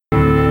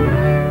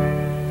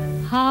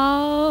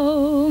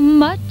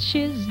Which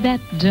is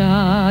that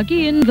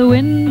doggy in the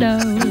window?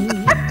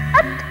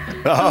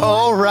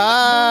 All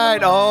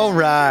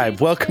right.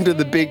 Welcome to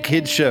the Big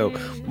Kid Show.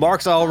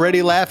 Mark's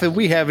already laughing.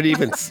 We haven't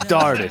even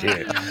started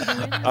here.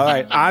 All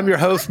right. I'm your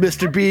host,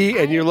 Mr. B,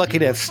 and you're lucky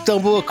to have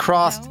stumbled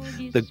across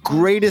the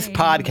greatest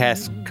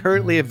podcast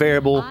currently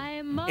available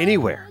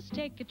anywhere.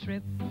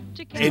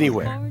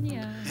 Anywhere.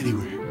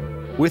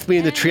 With me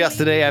in the treehouse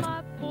today, I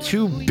have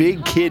two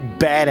big kid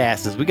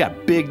badasses. We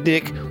got Big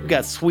Nick. We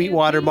got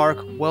Sweetwater Mark.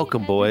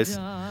 Welcome, boys.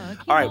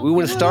 All right, we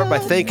want to start by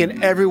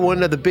thanking every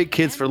one of the big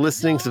kids for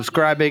listening,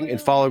 subscribing,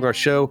 and following our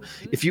show.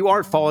 If you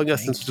aren't following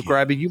us and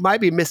subscribing, you might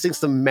be missing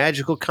some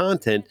magical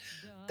content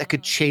that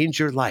could change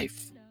your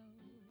life.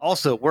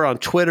 Also, we're on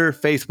Twitter,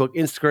 Facebook,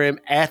 Instagram,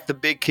 at The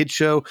Big Kid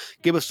Show.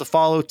 Give us a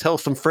follow. Tell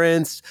some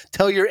friends.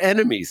 Tell your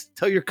enemies.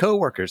 Tell your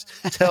coworkers.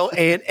 Tell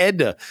Aunt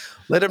Edna.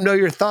 Let them know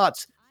your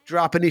thoughts.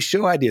 Drop any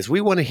show ideas. We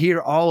want to hear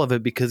all of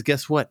it because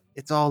guess what?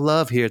 It's all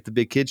love here at The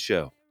Big Kid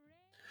Show.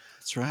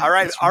 That's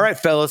right. All right,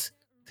 fellas.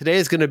 Today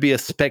is going to be a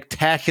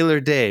spectacular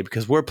day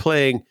because we're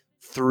playing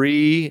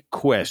 3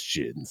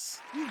 questions.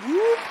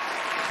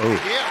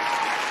 Oh,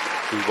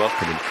 yeah. We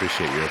welcome and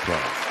appreciate your applause.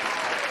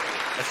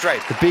 That's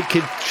right. The Big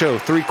Kid Show,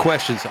 3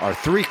 questions are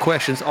 3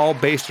 questions all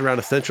based around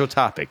a central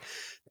topic.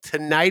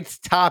 Tonight's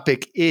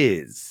topic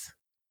is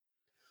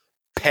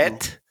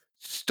pet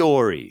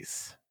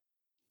stories.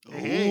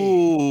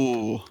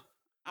 Ooh.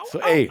 So,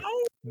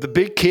 the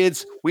big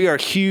kids, we are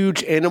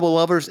huge animal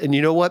lovers. And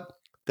you know what?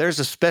 There's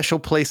a special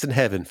place in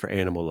heaven for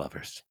animal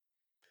lovers.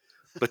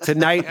 But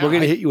tonight, we're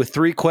going to hit you with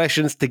 3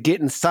 questions to get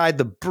inside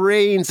the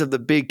brains of the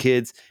big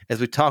kids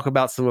as we talk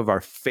about some of our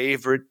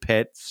favorite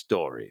pet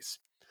stories.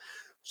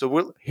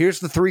 So here's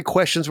the 3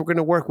 questions we're going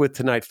to work with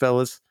tonight,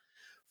 fellas.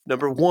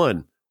 Number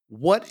 1,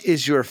 what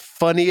is your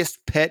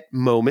funniest pet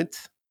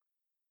moment?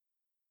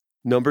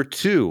 Number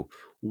 2,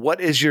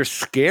 what is your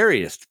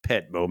scariest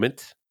pet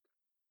moment?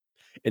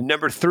 And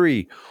number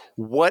 3,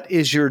 what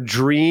is your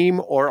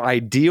dream or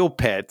ideal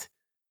pet?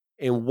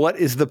 And what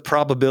is the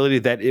probability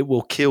that it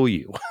will kill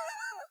you?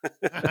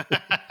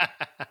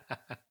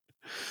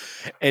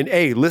 And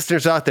hey,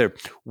 listeners out there,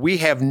 we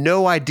have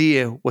no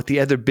idea what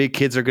the other big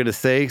kids are going to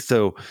say.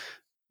 So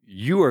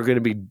you are going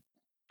to be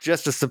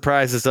just as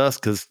surprised as us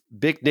because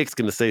Big Nick's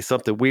going to say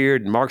something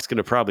weird and Mark's going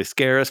to probably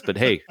scare us. But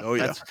hey,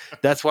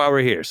 that's why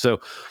we're here. So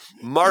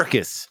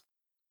Marcus,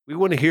 we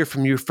want to hear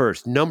from you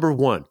first. Number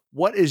 1,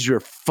 what is your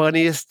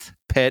funniest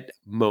pet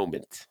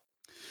moment?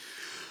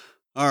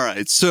 All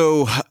right.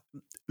 So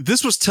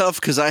this was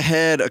tough because I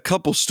had a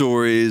couple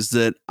stories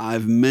that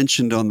I've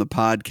mentioned on the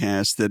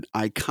podcast that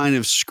I kind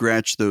of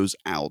scratched those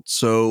out.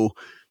 So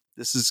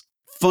this is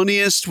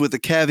funniest with a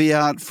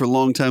caveat for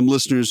longtime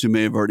listeners who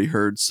may have already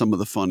heard some of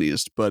the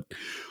funniest. But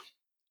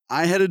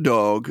I had a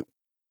dog.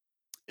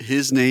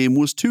 His name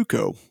was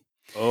Tuco.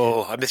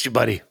 Oh, I miss you,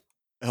 buddy.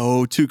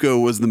 Oh,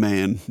 Tuco was the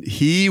man.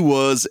 He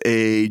was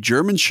a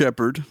German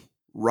Shepherd,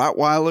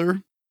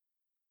 Rottweiler,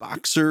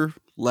 Boxer,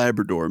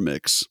 Labrador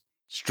mix.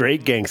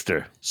 Straight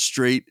gangster.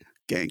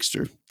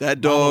 That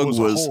dog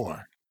was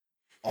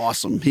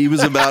awesome. He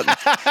was about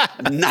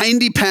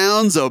 90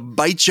 pounds of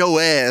bite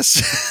your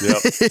ass. Yep.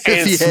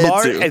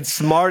 And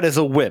smart as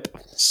a whip.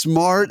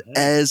 Smart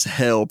as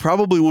hell.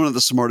 Probably one of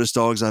the smartest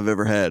dogs I've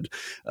ever had.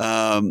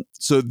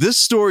 So this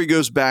story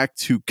goes back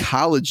to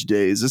college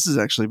days. This is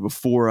actually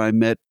before I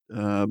met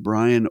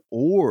Brian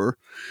or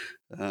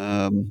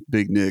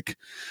Big Nick.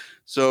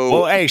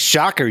 So, hey,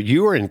 shocker!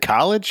 You were in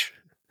college.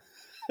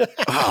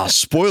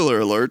 Spoiler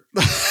alert.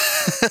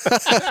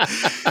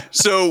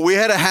 So we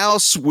had a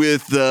house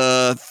with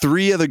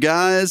 3 other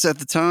guys at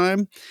the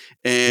time,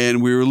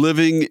 and we were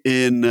living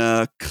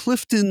in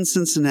Clifton,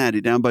 Cincinnati,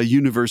 down by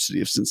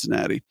University of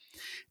Cincinnati.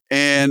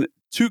 And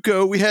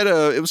Tuco,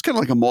 it was kind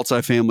of like a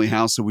multifamily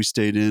house that we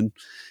stayed in,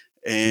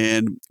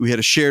 and we had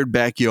a shared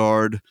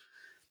backyard.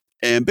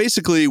 And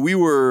basically, we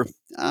were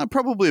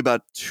probably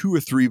about 2 or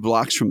 3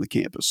 blocks from the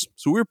campus.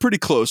 So we were pretty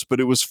close,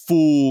 but it was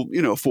full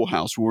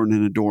house. We weren't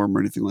in a dorm or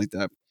anything like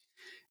that.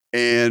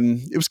 And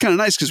it was kind of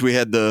nice because we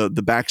had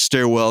the back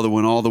stairwell that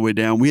went all the way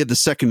down. We had the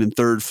 2nd and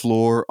 3rd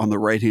floor on the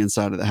right-hand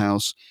side of the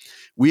house.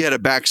 We had a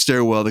back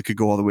stairwell that could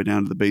go all the way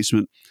down to the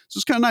basement. So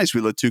it's kind of nice.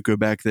 We let Tuco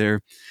back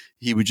there.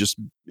 He would just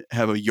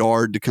have a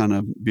yard to kind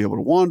of be able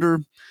to wander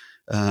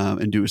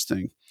and do his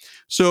thing.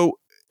 So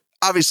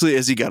obviously,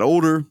 as he got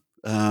older,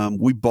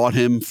 we bought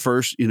him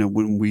first,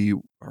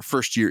 when our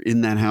first year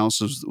in that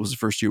house was the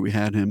first year we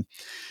had him.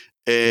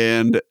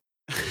 And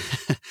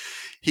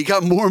he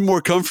got more and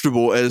more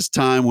comfortable as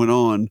time went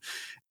on.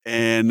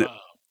 And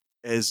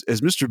as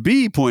Mr.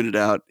 B pointed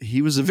out,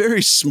 he was a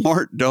very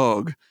smart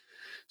dog.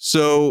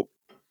 So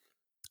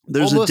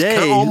there's a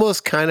day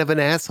almost kind of an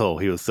asshole.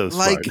 He was so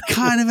smart, like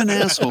kind of an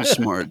asshole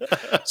smart.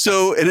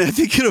 So, and I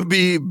think it'll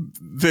be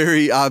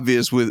very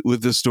obvious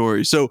with this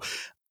story. So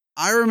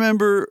I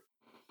remember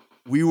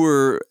we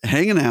were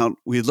hanging out.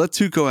 We had let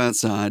Tuco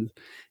outside,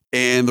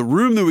 And the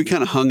room that we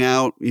kind of hung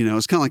out,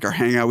 it's kind of like our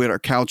hangout. We had our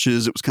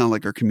couches. It was kind of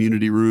like our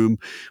community room.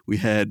 We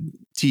had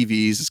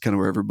TVs. It's kind of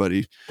where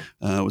everybody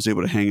was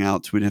able to hang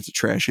out. So we didn't have to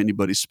trash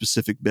anybody's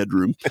specific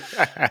bedroom.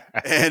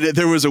 And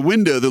there was a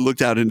window that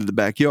looked out into the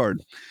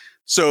backyard.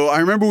 So I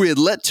remember we had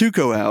let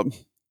Tuco out,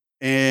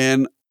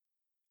 and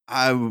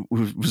I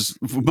was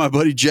with my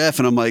buddy Jeff,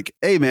 and I'm like,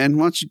 hey, man,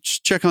 why don't you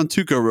just check on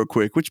Tuco real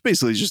quick, which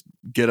basically is just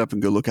get up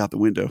and go look out the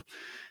window.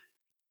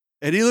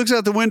 And he looks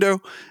out the window,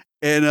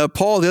 and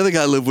Paul, the other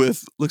guy I live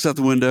with, looks out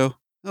the window.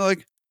 I'm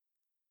like,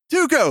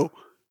 Tuco.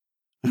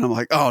 And I'm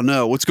like, oh,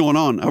 no, what's going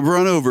on? I've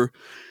run over.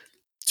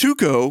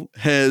 Tuco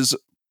has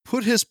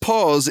put his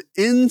paws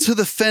into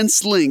the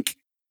fence link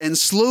and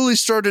slowly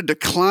started to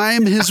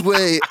climb his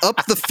way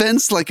up the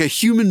fence like a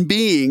human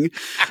being.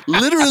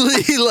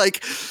 Literally,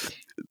 like,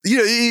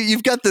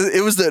 you've got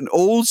it was an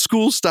old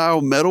school style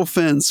metal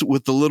fence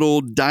with the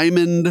little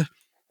diamond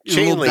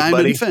chain link,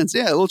 buddy. Fence.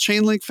 Yeah, a little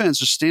chain link fence,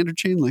 just standard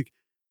chain link.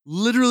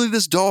 Literally,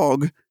 this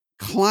dog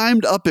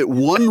climbed up it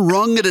one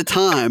rung at a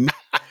time.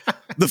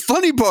 The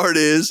funny part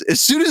is, as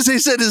soon as they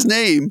said his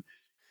name,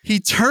 he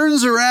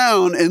turns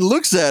around and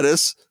looks at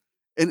us,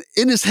 and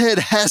in his head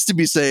has to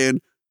be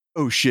saying,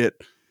 oh, shit.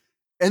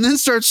 And then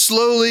starts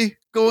slowly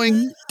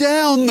going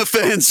down the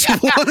fence,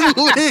 one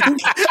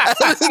link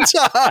at a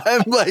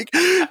time, like,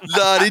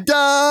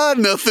 da-di-da,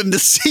 nothing to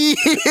see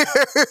here.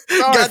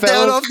 Got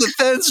down off the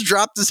fence,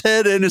 dropped his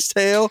head and his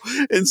tail,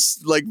 and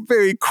like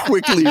very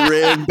quickly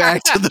ran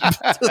back to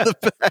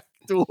the back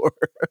door.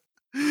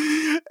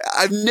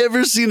 I've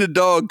never seen a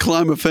dog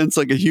climb a fence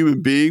like a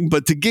human being,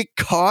 but to get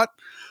caught,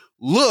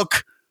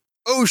 look,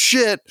 oh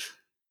shit,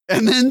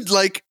 and then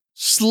like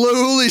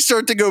slowly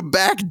start to go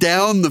back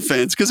down the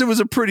fence because it was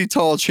a pretty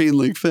tall chain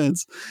link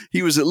fence.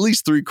 He was at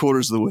least 3/4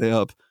 of the way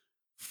up.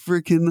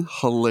 Freaking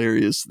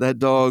hilarious. That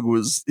dog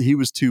was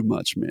too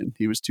much, man.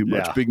 He was too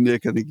much. Yeah. Big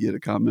Nick, I think you had a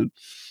comment.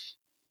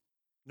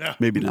 No,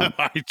 Maybe not.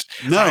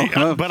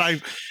 But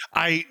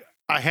I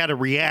had a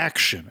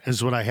reaction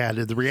is what I had.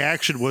 The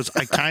reaction was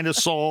I kind of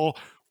saw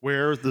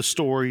where the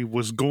story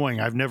was going.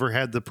 I've never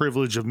had the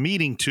privilege of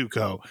meeting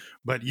Tuco,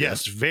 but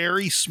yes,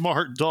 very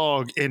smart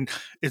dog. And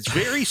it's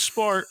very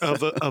smart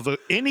of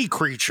any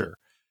creature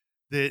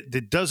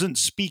that doesn't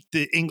speak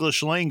the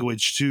English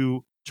language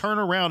to turn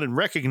around and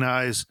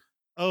recognize,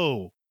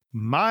 oh,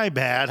 my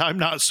bad. I'm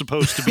not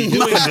supposed to be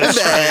doing this.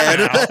 Bad.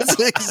 Right now. That's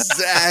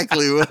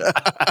exactly what.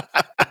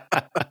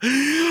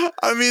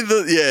 I mean,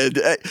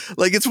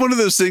 like it's one of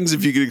those things.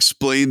 If you could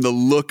explain the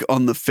look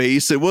on the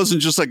face, it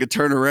wasn't just like a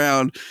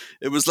turnaround.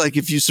 It was like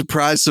if you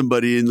surprise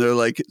somebody and they're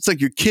like, it's like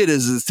your kid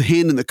has his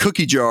hand in the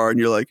cookie jar, and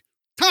you're like,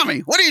 Tommy,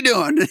 what are you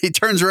doing? And he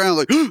turns around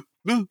like, oh,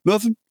 no,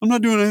 nothing. I'm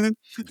not doing anything.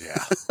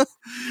 Yeah,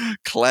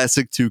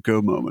 classic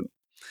Tuco moment.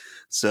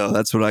 So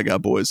that's what I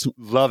got, boys.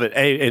 Love it.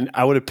 Hey, and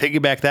I would have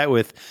piggybacked that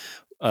with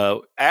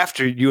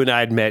after you and I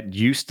had met,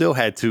 you still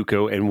had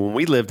Tuco. And when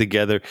we lived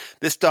together,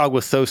 this dog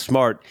was so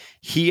smart.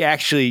 He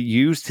actually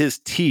used his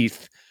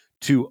teeth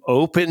to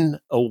open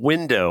a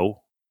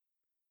window,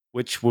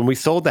 which when we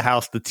sold the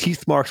house, the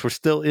teeth marks were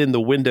still in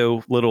the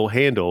window little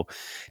handle,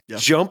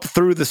 jump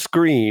through the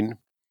screen,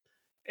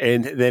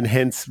 and then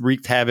hence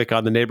wreaked havoc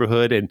on the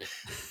neighborhood. And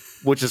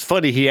which is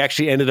funny, he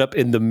actually ended up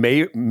in the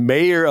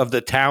mayor of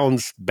the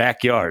town's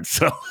backyard.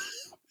 So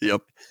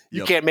you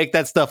can't make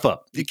that stuff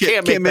up. You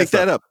can't make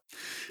that up.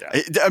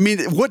 Yeah. I mean,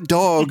 what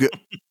dog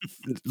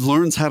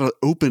learns how to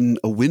open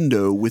a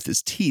window with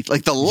his teeth?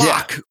 Like the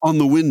lock on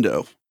the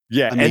window.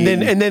 Yeah, and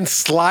then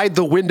slide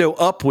the window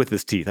up with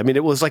his teeth. I mean,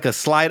 it was like a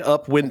slide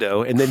up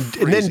window, and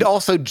then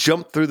also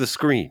jump through the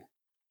screen.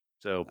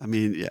 So I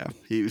mean, yeah,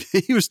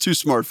 he was too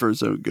smart for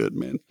his own good,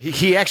 man.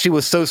 He actually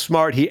was so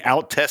smart. He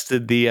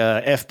out-tested the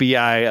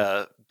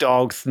FBI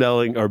dog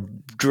smelling or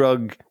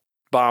drug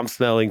bomb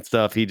smelling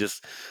stuff. He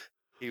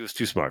was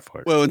too smart for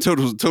it. Well, and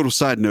total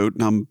side note,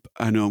 and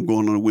I know I'm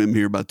going on a whim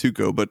here about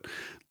Tuco, but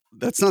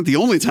that's not the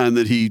only time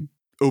that he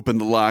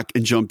opened the lock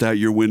and jumped out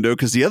your window,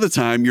 because the other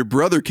time your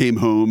brother came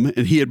home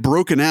and he had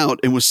broken out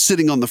and was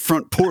sitting on the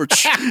front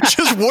porch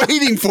just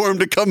waiting for him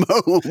to come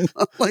home.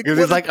 Like,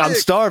 he's like, I'm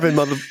starving,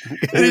 mother.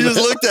 And he just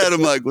looked at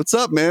him like, what's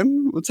up,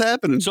 man? What's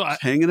happening? So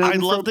hanging out. I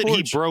love that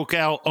he broke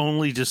out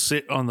only to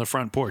sit on the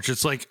front porch.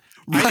 It's like,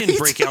 I didn't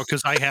break out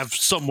because I have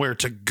somewhere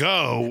to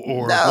go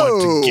or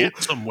want to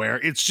get somewhere.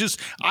 It's just,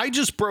 I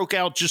just broke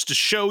out just to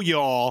show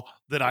y'all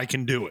that I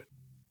can do it.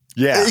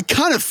 Yeah. It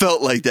kind of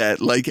felt like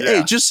that. Like,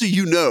 hey, just so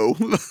you know,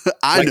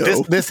 I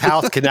know. This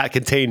house cannot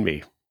contain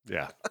me.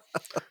 Yeah.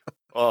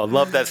 Oh,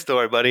 love that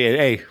story, buddy. And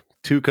hey,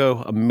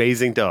 Tuco,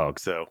 amazing dog.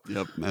 So,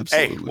 yep,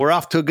 absolutely. Hey, we're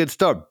off to a good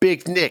start.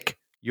 Big Nick,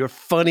 your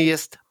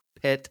funniest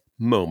pet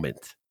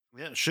moment.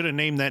 Yeah, should have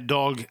named that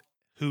dog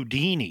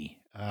Houdini.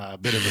 A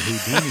bit of a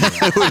Houdini.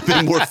 That would have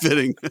been more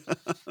fitting.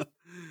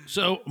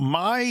 So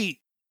my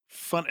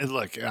fun,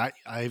 look,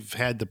 I've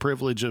had the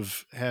privilege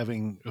of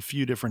having a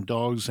few different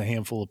dogs, a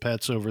handful of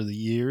pets over the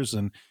years,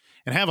 and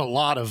have a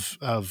lot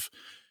of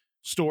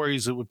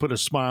stories that would put a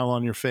smile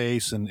on your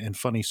face and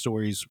funny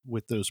stories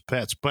with those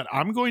pets. But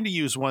I'm going to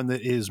use one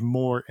that is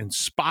more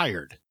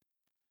inspired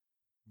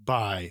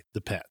by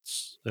the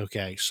pets.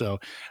 Okay. So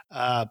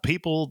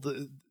people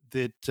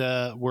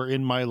that were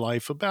in my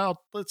life about,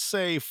 let's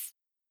say,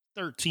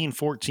 13,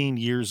 14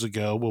 years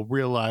ago will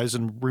realize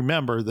and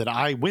remember that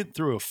I went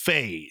through a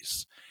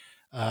phase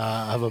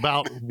of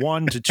about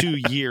 1 to 2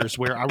 years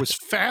where I was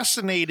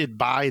fascinated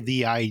by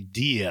the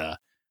idea,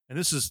 and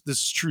this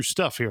is true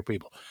stuff here,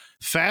 people,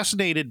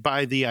 fascinated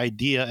by the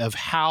idea of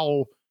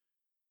how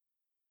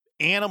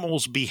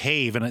animals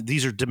behave, and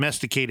these are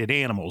domesticated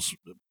animals,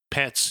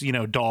 pets,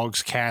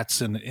 dogs, cats,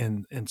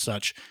 and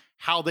such,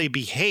 how they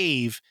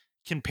behave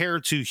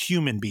compared to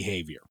human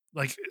behavior.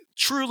 Like,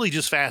 truly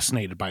just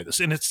fascinated by this.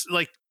 And it's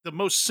like the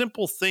most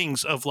simple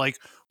things of like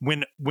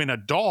when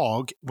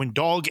dog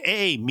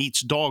A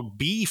meets dog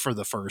B for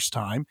the first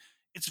time,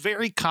 it's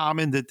very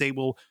common that they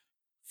will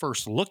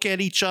first look at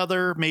each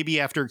other, maybe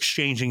after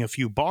exchanging a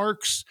few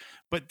barks,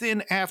 but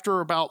then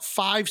after about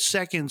 5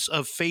 seconds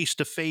of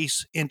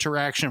face-to-face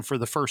interaction for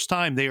the first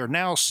time, they are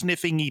now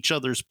sniffing each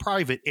other's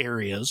private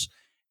areas.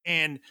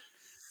 And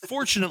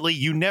fortunately,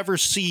 you never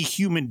see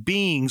human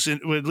beings,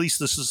 at least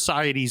the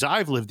societies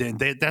I've lived in,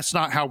 that's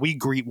not how we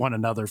greet one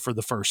another for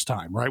the first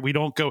time, right? We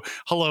don't go,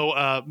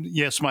 hello,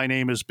 yes, my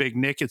name is Big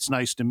Nick. It's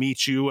nice to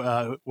meet you.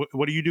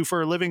 What do you do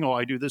for a living? Oh,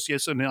 I do this.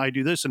 Yes, and I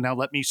do this. And now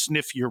let me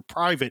sniff your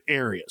private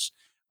areas.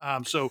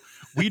 So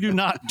we do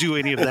not do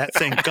any of that,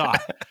 thank God.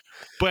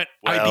 But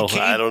I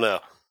don't know.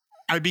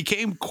 I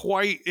became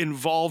quite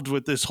involved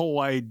with this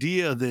whole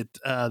idea that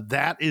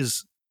that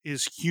is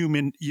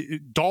human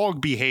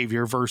dog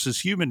behavior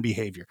versus human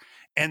behavior.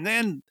 And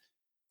then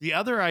the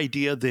other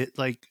idea that,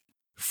 like,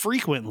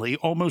 frequently,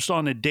 almost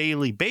on a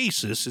daily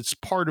basis, it's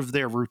part of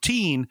their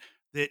routine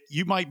that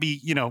you might be,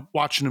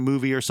 watching a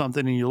movie or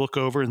something and you look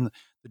over and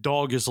the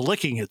dog is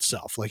licking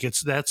itself. Like,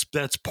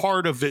 that's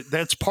part of it.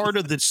 That's part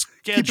of the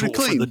schedule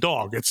for the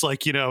dog. It's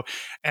like,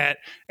 at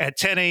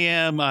 10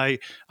 a.m. I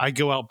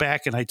go out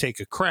back and I take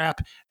a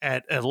crap.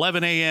 At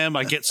 11 a.m.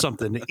 I get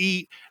something to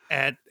eat.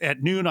 At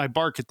noon, I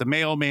bark at the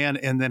mailman.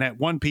 And then at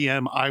 1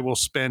 p.m., I will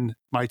spend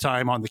my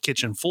time on the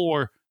kitchen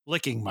floor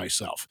licking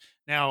myself.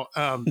 Now,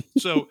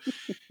 so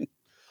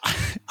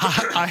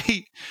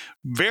I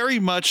very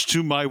much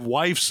to my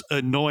wife's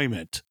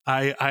annoyment,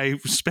 I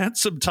spent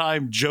some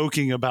time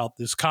joking about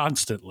this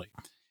constantly.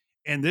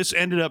 And this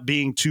ended up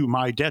being to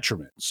my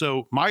detriment.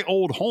 So my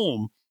old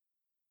home,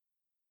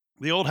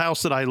 the old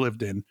house that I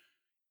lived in,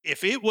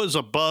 if it was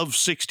above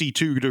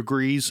 62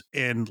 degrees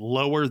and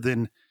lower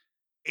than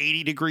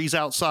 80 degrees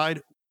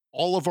outside,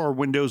 all of our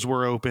windows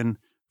were open,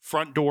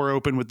 front door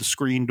open with the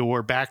screen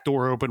door, back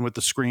door open with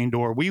the screen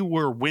door. We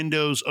were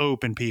windows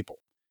open people.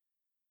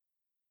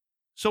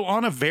 So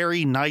on a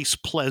very nice,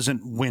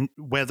 pleasant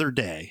weather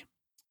day,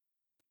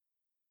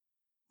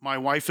 my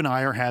wife and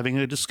I are having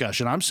a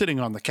discussion. I'm sitting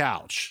on the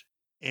couch,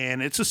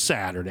 and it's a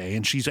Saturday,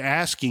 and she's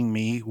asking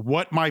me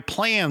what my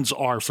plans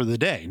are for the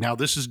day. Now,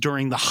 this is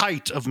during the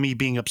height of me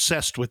being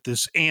obsessed with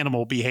this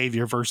animal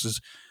behavior versus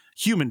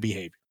human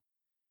behavior.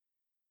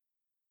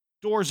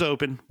 Doors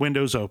open,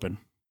 windows open.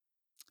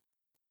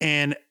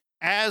 And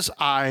as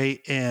I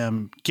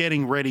am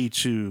getting ready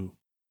to,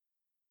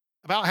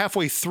 about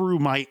halfway through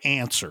my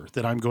answer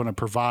that I'm going to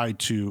provide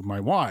to my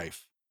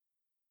wife,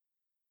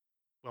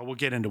 well, we'll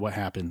get into what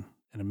happened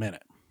in a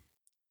minute.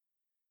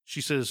 She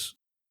says,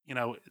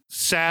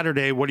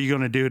 Saturday, what are you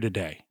going to do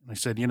today? And I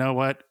said, you know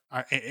what?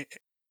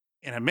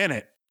 In a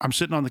minute, I'm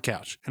sitting on the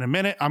couch. In a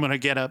minute, I'm going to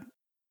get up,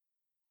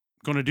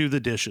 going to do the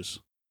dishes.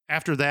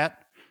 After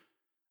that,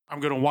 I'm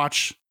going to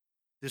watch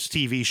this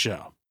TV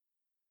show.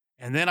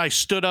 And then I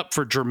stood up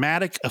for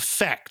dramatic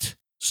effect,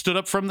 stood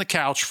up from the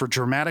couch for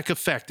dramatic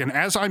effect. And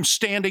as I'm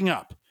standing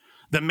up,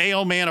 the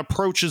mailman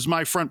approaches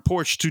my front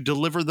porch to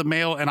deliver the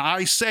mail. And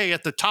I say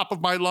at the top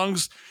of my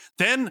lungs,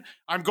 then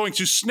I'm going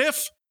to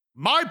sniff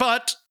my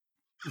butt.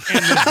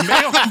 And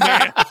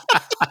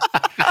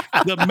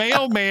the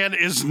mailman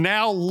is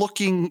now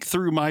looking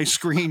through my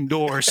screen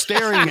door,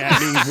 staring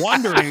at me,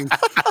 wondering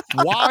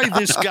why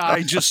this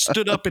guy just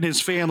stood up in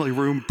his family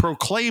room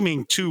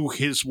proclaiming to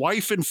his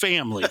wife and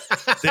family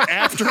that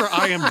after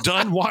I am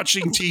done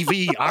watching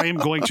TV, I am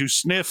going to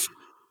sniff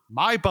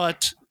my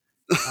butt.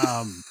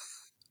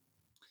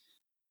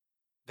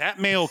 That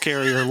mail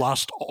carrier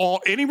lost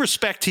any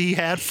respect he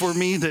had for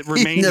me that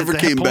remained. He never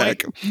at that came point.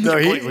 back. No,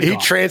 he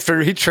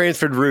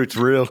transferred roots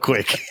real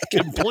quick.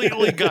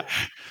 Completely got.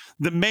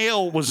 The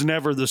mail was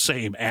never the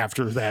same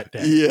after that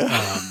day.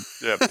 Yeah.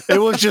 It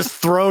was just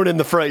thrown in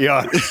the front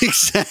yard.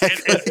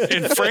 Exactly.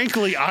 And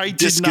frankly, I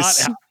didn't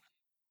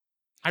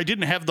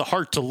have the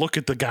heart to look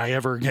at the guy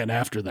ever again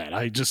after that.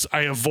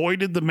 I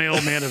avoided the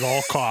mailman at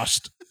all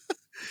cost.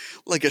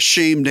 Like a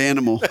shamed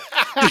animal.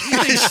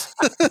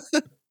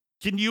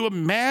 Can you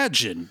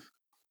imagine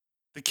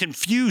the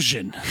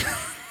confusion?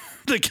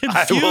 The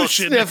I will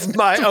confusion. sniff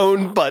my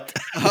own butt.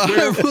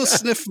 I will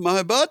sniff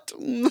my butt.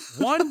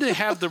 One, to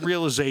have the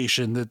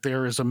realization that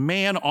there is a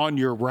man on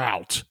your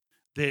route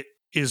that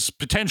is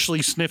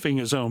potentially sniffing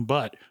his own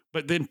butt,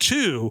 but then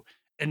two,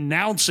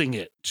 announcing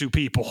it to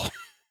people.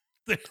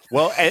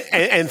 Well,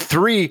 and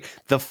three,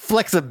 the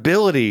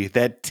flexibility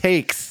that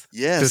takes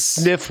to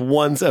sniff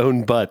one's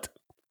own butt.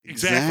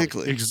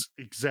 Exactly.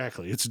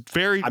 Exactly. It's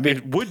very.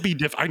 It would be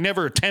I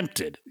never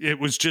attempted. I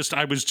was just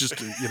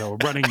a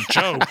running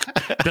joke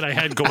that I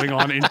had going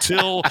on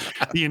until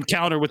the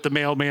encounter with the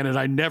mailman, and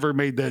I never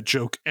made that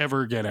joke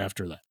ever again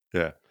after that.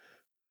 Yeah.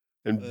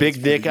 And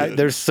Big Nick,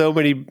 there's so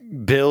many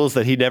bills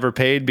that he never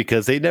paid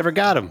because they never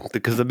got him,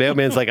 because the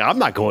mailman's like, I'm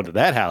not going to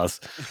that house.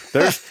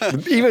 There's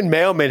even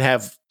mailmen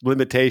have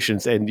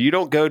limitations, and you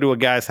don't go to a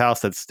guy's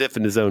house that's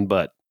stiffing his own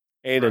butt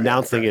and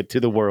announcing it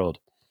to the world.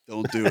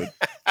 Don't do it.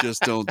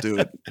 Just don't do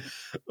it.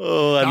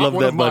 Oh, I love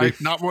that, buddy.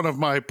 Not one of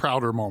my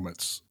prouder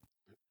moments.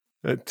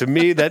 To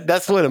me,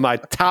 that's one of my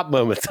top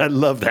moments. I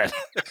love that.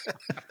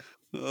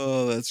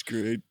 Oh, that's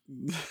great.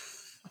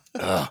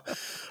 All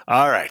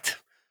right.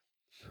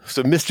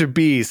 So Mr.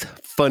 B's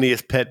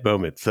funniest pet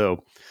moment.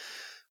 So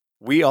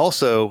we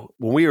also,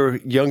 when we were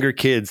younger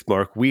kids,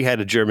 Mark, we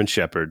had a German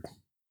Shepherd.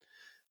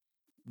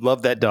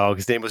 Loved that dog.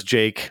 His name was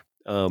Jake.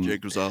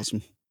 Jake was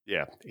awesome.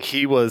 Yeah.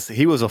 He was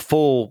a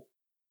full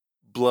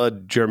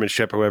blood German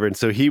Shepherd, whatever. And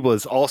so he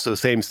was also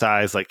same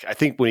size. Like, I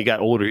think when he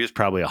got older, he was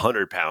probably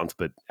 100 pounds,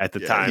 but at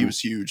the time he was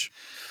huge.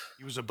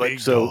 He was a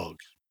big dog.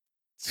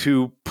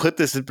 To put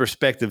this in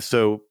perspective,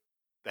 so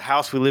the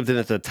house we lived in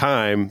at the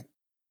time,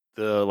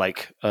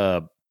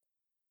 the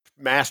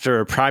master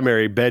or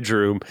primary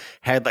bedroom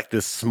had like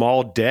this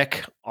small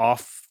deck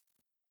off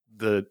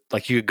you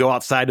could go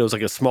outside. It was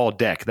like a small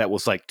deck that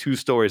was like 2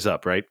 stories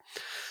up, right?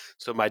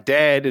 So my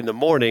dad in the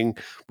morning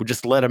would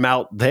just let him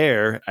out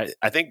there.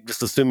 I think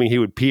just assuming he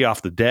would pee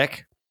off the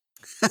deck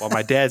while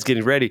my dad's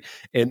getting ready.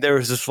 And there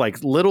was this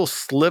like little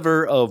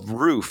sliver of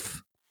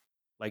roof,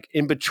 like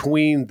in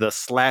between the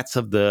slats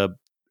of it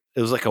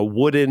was like a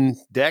wooden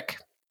deck.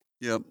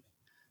 Yep.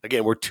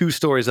 Again, we're 2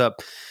 stories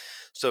up.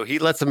 So he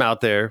lets him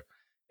out there.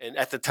 And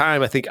at the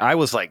time, I think I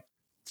was like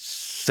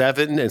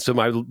 7. And so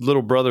my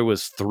little brother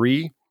was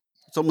 3.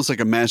 It's almost like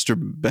a master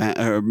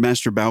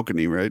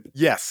balcony, right?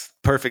 Yes.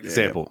 Perfect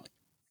example.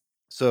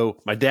 So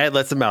my dad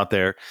lets him out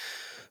there.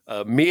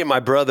 Me and my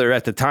brother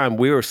at the time,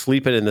 we were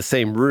sleeping in the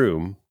same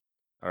room.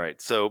 All right.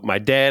 So my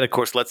dad, of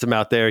course, lets him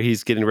out there.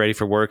 He's getting ready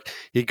for work.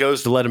 He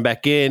goes to let him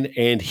back in,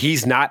 and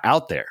he's not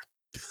out there.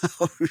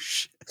 Oh,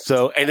 shit.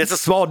 So, and it's a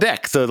small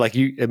deck. So like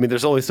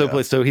there's only so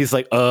place. So he's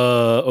like,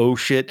 oh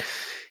shit.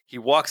 He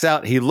walks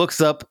out, he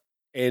looks up,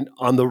 and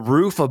on the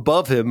roof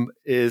above him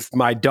is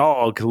my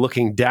dog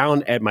looking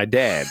down at my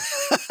dad.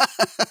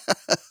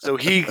 So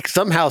he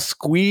somehow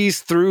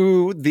squeezed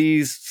through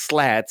these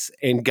slats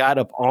and got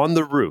up on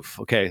the roof.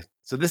 Okay.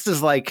 So this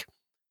is like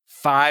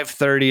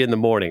 5:30 in the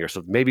morning or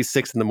something, maybe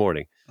 6 in the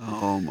morning.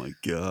 Oh my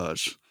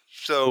gosh.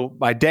 So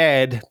my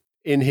dad,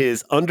 in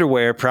his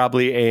underwear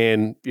probably,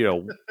 and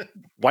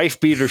wife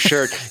beater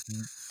shirt,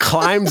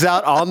 climbs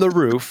out on the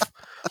roof.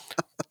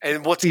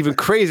 And what's even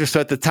crazier, so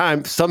at the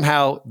time,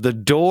 somehow the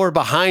door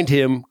behind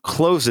him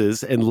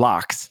closes and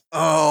locks.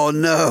 Oh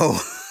no.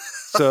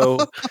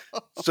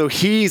 So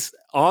he's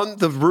on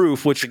the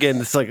roof, which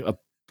again, it's like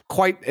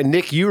and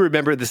Nick, you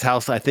remember this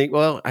house, I think.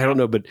 Well, I don't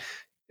know, but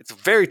it's a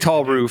very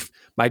tall roof.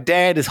 My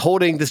dad is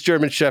holding this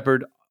German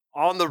Shepherd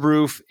on the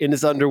roof in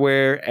his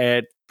underwear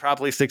at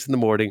probably 6 in the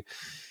morning.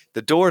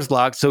 The door's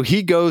locked. So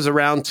he goes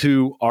around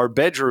to our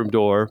bedroom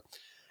door,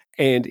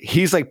 and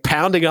he's like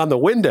pounding on the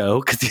window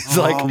because he's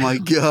like, oh my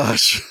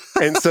gosh.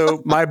 And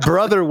so my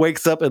brother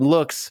wakes up and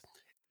looks,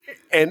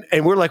 and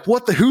we're like,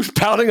 who's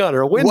pounding on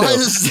our window?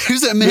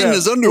 Who's that man in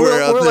his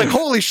underwear out we're there? like,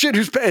 holy shit,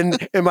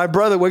 and my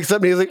brother wakes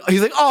up and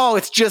he's like, oh,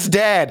 it's just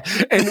Dad.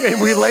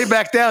 And we lay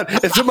back down.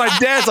 And so my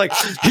dad's like,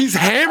 he's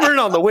hammering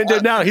on the window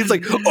now. He's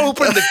like,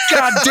 open the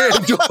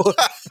goddamn door.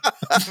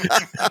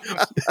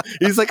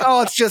 He's like,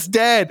 oh, it's just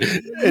Dad.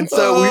 And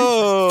so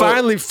we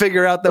finally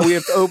figure out that we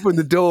have to open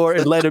the door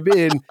and let him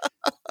in.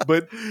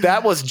 But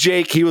that was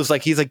Jake. He's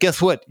like, guess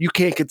what? You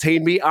can't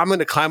contain me. I'm going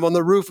to climb on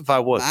the roof if I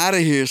want. Out of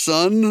here,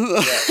 son.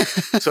 Yeah.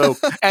 So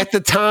at the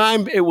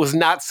time, it was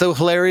not so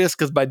hilarious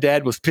because my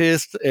dad was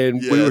pissed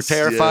and we were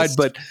terrified. Yes.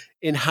 But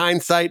in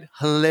hindsight,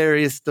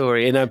 hilarious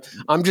story. And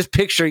I'm just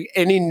picturing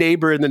any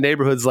neighbor in the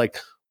neighborhood's like,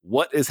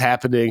 what is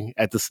happening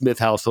at the Smith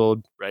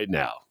household right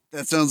now?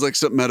 That sounds like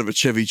something out of a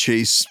Chevy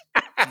Chase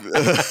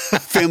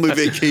family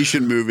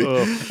vacation movie.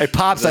 Hey,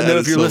 Pops, I know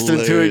if you're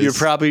listening to it, you're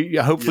probably,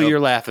 hopefully you're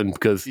laughing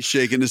because he's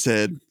shaking his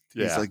head.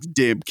 Yeah. He's like,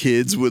 damn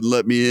kids wouldn't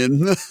let me in.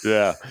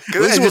 Yeah.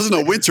 This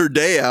wasn't a winter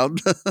day out.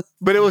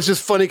 But it was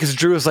just funny because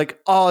Drew was like,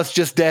 oh, it's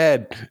just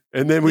Dad.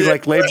 And then we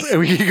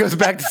he goes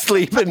back to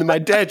sleep, and my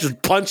dad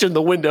just punching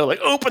the window, like,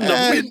 open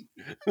the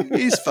window.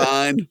 He's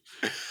fine.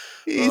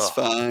 He's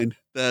fine.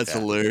 That's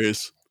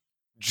hilarious.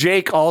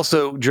 Jake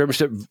also, German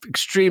Shepherd,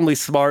 extremely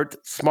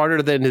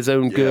smarter than his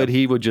own good.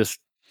 He would just,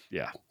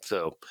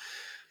 So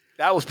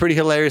that was pretty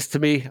hilarious to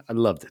me. I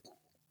loved it.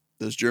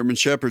 Those German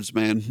Shepherds,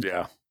 man.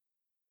 Yeah.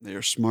 They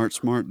are smart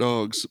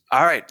dogs.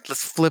 All right.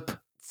 Let's flip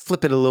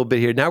it a little bit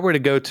here. Now we're going to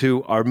go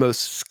to our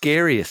most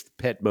scariest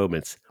pet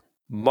moments.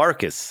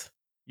 Marcus,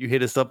 you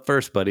hit us up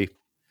first, buddy.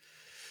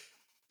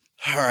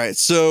 All right.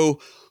 So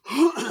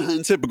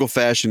In typical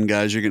fashion,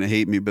 guys, you're going to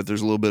hate me, but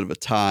there's a little bit of a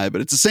tie.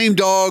 But it's the same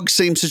dog,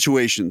 same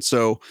situation.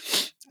 So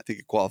I think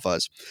it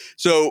qualifies.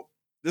 So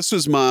this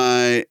was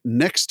my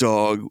next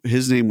dog.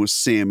 His name was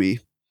Sammy.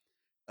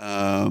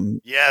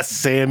 Yes,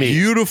 Sammy.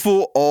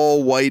 Beautiful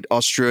all white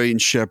Australian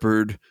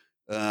Shepherd.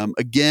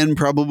 Again,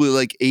 probably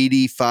like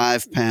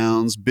 85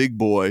 pounds, big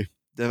boy.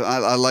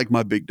 I like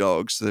my big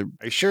dogs. Are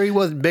you sure he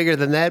wasn't bigger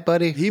than that,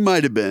 buddy? He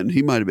might have been.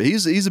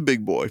 He's a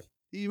big boy.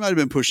 He might have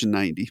been pushing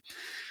 90.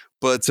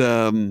 But he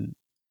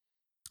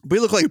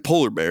looked like a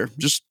polar bear,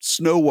 just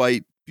snow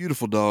white,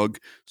 beautiful dog,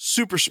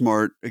 super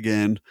smart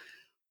again.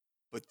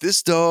 But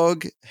this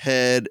dog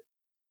had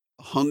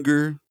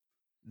hunger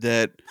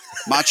that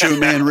Macho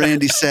Man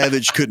Randy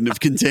Savage couldn't have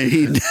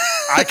contained.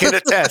 I can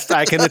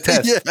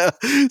attest. Yeah.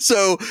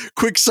 So,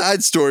 quick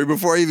side story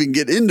before I even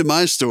get into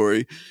my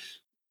story.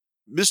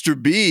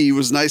 Mr. B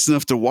was nice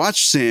enough to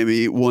watch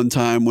Sammy one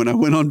time when I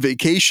went on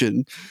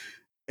vacation.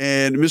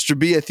 And Mr.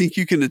 B, I think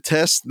you can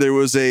attest there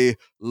was a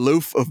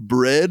loaf of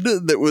bread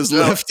that was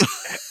left.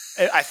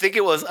 I think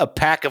it was a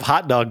pack of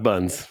hot dog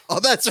buns. Oh,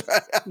 that's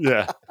right.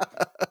 Yeah.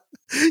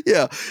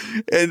 Yeah.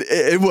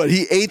 And what?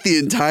 He ate the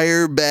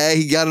entire bag.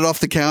 He got it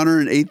off the counter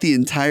and ate the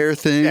entire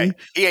thing. Yeah,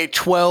 he ate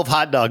 12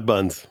 hot dog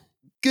buns.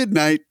 Good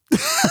night.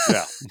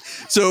 Yeah.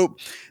 So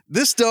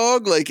this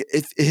dog, like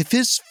if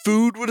his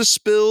food would have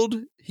spilled,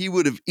 he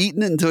would have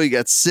eaten it until he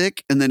got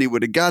sick, and then he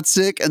would have got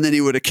sick, and then he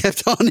would have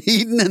kept on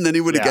eating, and then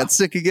he would have got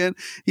sick again.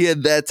 He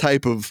had that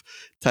type of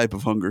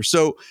hunger.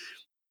 So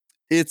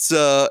it's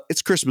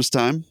Christmas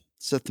time.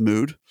 Set the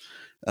mood.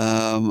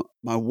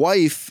 My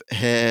wife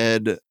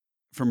had,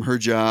 from her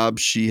job,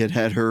 she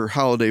had her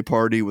holiday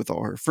party with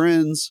all her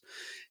friends,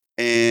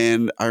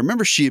 and I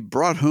remember she had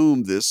brought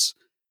home this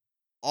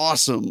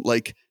awesome,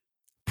 like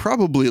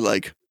probably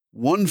like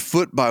 1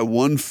 foot by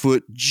 1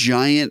 foot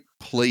giant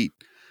plate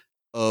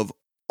of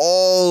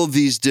all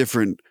these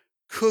different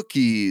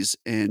cookies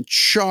and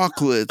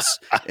chocolates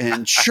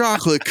and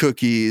chocolate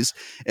cookies,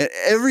 and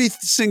every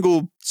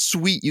single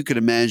sweet you could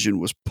imagine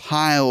was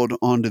piled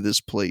onto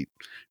this plate,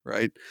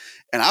 right?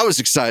 And I was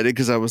excited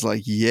because I was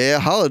like, yeah,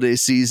 holiday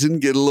season,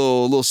 get a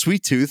little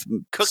sweet tooth.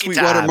 Cookie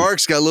Sweetwater time.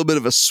 Mark's got a little bit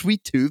of a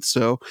sweet tooth,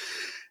 so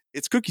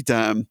it's cookie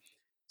time.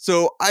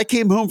 So I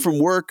came home from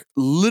work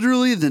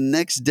literally the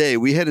next day.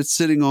 We had it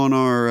sitting on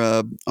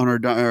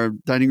our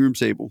dining room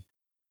table,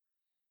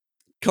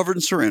 covered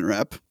in saran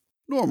wrap.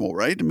 Normal,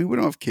 right? I mean, we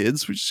don't have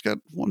kids. We just got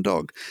one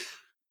dog.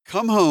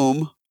 Come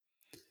home,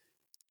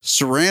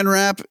 saran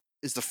wrap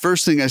is the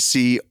first thing I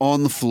see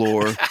on the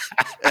floor.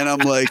 And I'm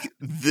like,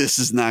 this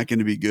is not going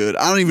to be good.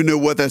 I don't even know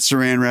what that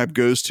saran wrap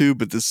goes to,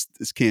 but this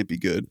can't be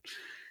good.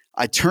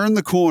 I turn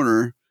the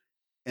corner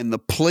and the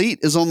plate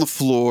is on the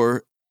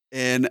floor.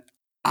 And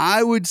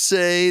I would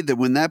say that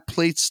when that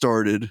plate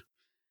started,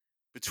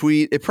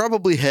 it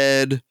probably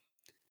had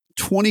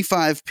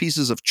 25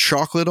 pieces of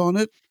chocolate on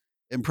it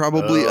and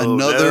probably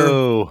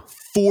another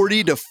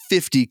 40 to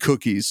 50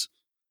 cookies.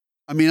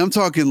 I mean, I'm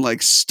talking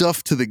like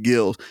stuffed to the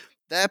gills.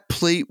 That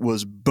plate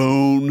was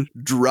bone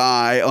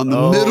dry on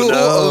the middle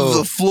of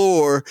the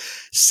floor.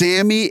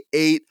 Sammy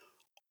ate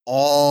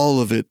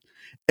all of it.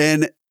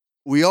 And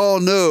we all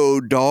know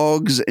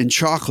dogs and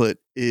chocolate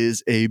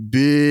is a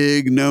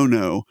big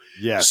no-no.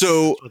 Yes.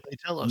 So That's what they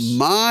tell us.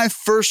 my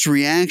first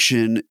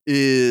reaction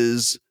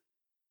is,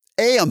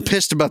 A, I'm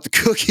pissed about the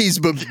cookies,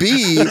 but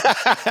B,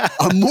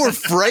 I'm more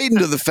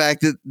frightened of the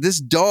fact that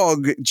this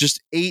dog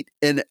just ate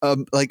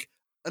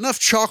enough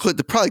chocolate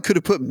that probably could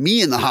have put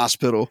me in the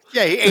hospital.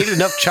 Yeah, he ate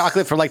enough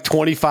chocolate for like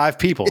 25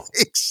 people.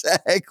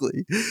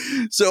 Exactly.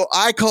 So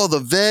I call the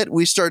vet.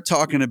 We start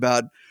talking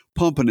about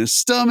pumping his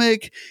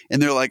stomach,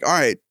 and they're like, all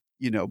right,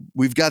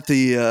 we've got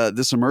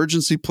this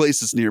emergency place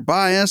that's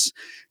nearby us.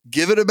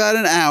 Give it about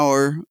an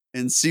hour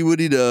and see what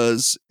he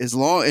does,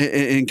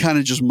 and kind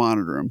of just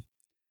monitor him.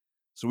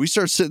 So we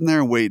start sitting there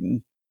and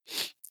waiting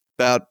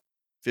about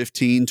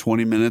 15,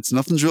 20 minutes.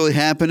 Nothing's really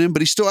happening,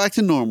 but he's still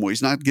acting normal.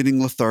 He's not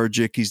getting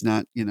lethargic. He's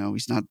not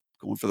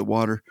going for the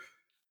water.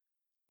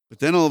 But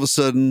then all of a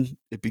sudden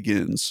it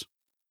begins.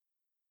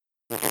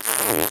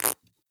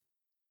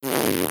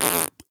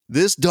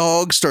 This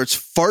dog starts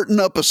farting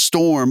up a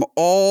storm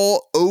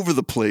all over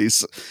the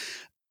place.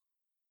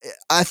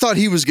 I thought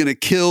he was going to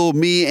kill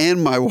me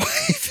and my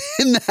wife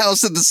in the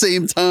house at the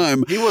same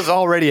time. He was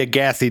already a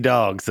gassy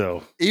dog,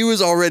 so. He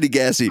was already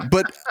gassy.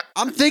 But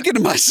I'm thinking to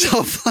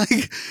myself,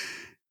 like,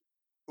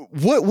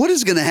 what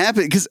is going to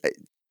happen? Because,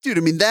 dude,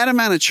 I mean, that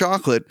amount of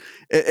chocolate,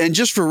 and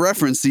just for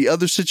reference, the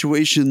other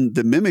situation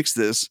that mimics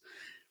this,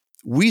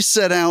 we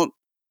set out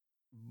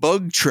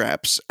bug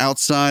traps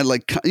outside,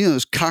 like,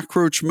 those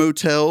cockroach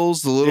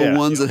motels, the little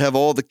ones that have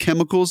all the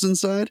chemicals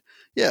inside.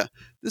 Yeah.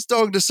 This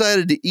dog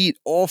decided to eat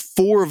all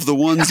 4 of the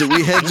ones that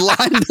we had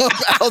lined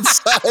up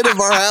outside of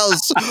our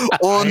house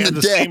on the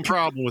deck. Same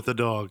problem with the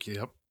dog.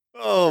 Yep.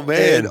 Oh,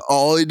 man. And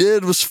all he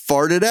did was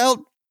fart it out.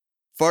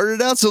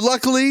 So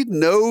luckily,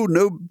 no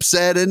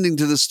sad ending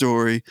to the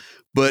story,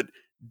 but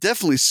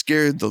definitely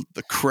scared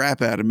the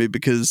crap out of me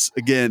because,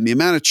 again, the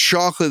amount of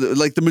chocolate,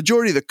 like the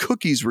majority of the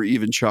cookies were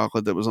even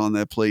chocolate that was on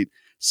that plate.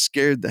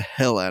 scared the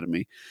hell out of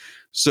me.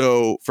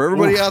 So for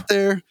everybody out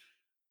there,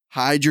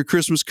 hide your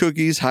Christmas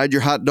cookies, hide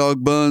your hot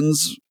dog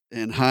buns,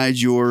 and hide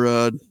your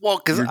well,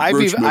 because your I've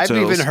Roach even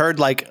Motels. heard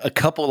like a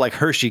couple like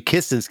Hershey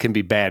Kisses can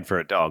be bad for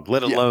a dog,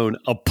 let alone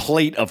a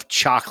plate of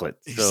chocolate.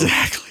 So.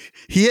 Exactly.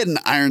 He had an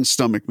iron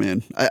stomach,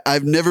 man.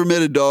 I've never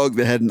met a dog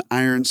that had an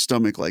iron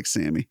stomach like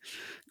Sammy.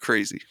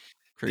 Crazy.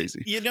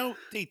 You know,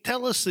 they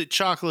tell us that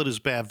chocolate is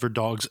bad for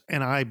dogs,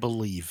 and I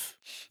believe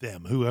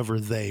them, whoever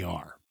they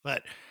are.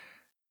 But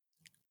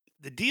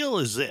the deal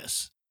is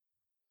this.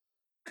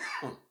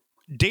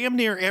 Damn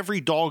near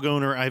every dog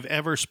owner I've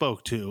ever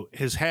spoke to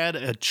has had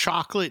a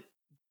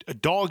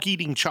dog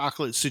eating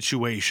chocolate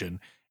situation,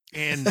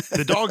 and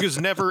the dog has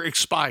never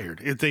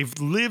expired. They've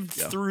lived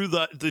through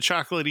the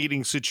chocolate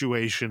eating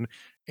situation,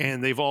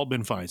 and they've all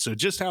been fine. So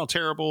just how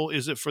terrible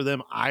is it for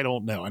them? I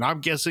don't know. And I'm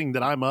guessing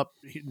that I'm up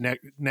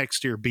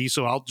next year, B,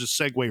 so I'll just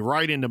segue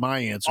right into my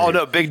answer. Oh,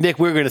 no, Big Nick,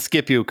 we're going to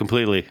skip you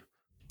completely.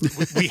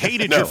 We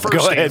hated your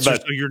first answer,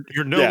 so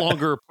you're no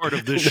longer a part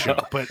of this show.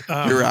 But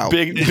you're out.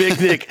 Big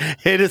Nick,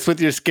 hit us with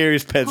your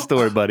scariest pet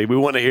story, buddy. We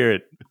want to hear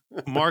it.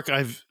 Mark,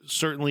 I've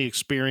certainly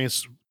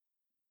experienced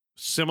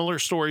similar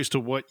stories to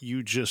what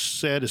you just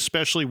said,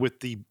 especially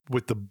with the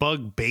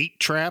bug bait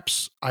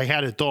traps. I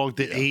had a dog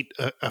that ate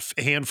a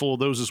handful of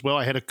those as well.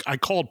 I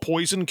called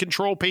poison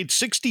control, paid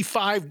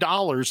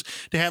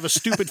 $65 to have a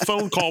stupid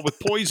phone call with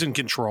poison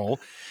control.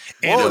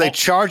 And they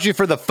charge you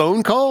for the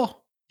phone call?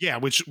 Yeah,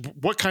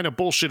 what kind of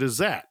bullshit is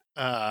that?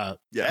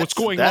 What's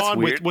going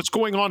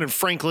on in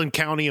Franklin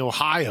County,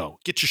 Ohio?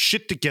 Get your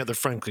shit together,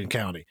 Franklin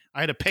County.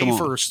 I had to pay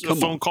for a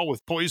phone call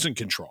with poison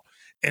control.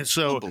 And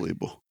so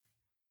unbelievable.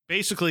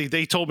 Basically,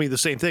 they told me the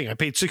same thing. I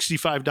paid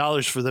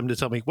 $65 for them to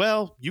tell me,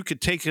 well, you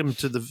could take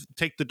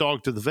the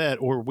dog to the vet,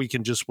 or we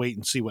can just wait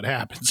and see what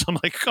happens. I'm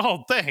like,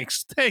 oh,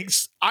 thanks.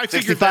 I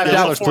figured that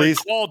out before please.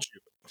 I called you.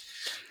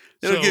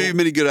 They don't give you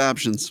many good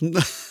options.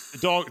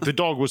 The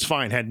dog was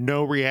fine, had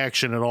no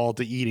reaction at all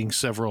to eating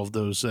several of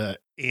those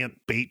ant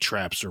bait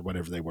traps or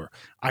whatever they were.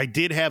 I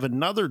did have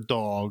another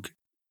dog,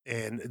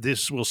 and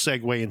this will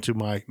segue into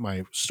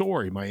my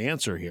story, my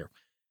answer here.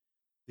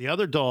 The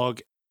other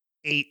dog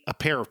ate a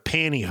pair of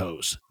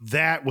pantyhose.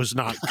 That was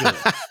not good.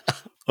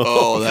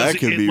 That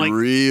could be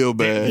real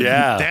bad.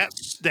 Yeah.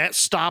 That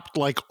stopped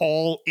like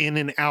all in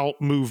and out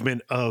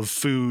movement of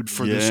food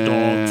for this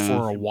dog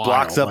for a while.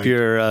 Blocks up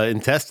your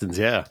intestines,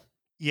 yeah.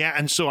 Yeah,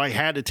 and so I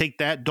had to take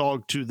that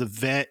dog to the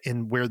vet,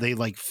 and where they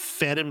like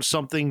fed him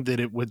something that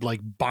it would like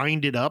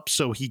bind it up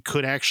so he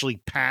could actually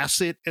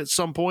pass it at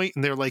some point.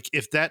 And they're like,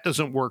 if that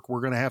doesn't work,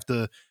 we're going to have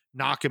to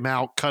knock him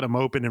out, cut him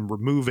open and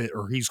remove it,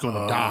 or he's going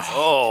to die.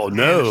 Oh,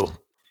 no.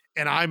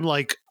 And I'm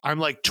like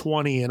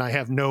 20 and I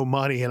have no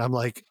money. And I'm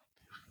like,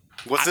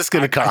 what's this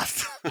going to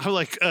cost? I'm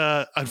like,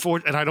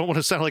 unfortunately, and I don't want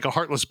to sound like a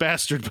heartless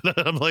bastard,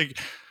 but I'm like,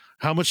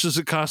 how much does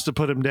it cost to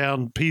put him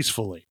down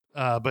peacefully?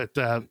 But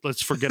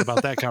let's forget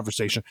about that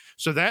conversation.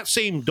 So that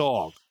same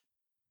dog.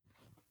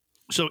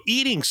 So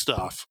eating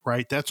stuff,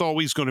 right? That's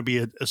always going to be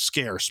a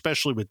scare,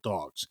 especially with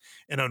dogs.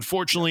 And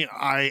unfortunately,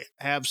 I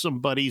have some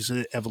buddies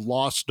that have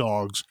lost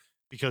dogs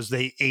because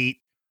they ate,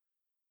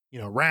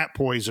 rat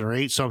poison or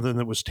ate something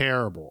that was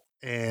terrible.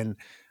 And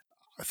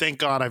thank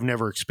God I've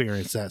never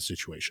experienced that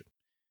situation.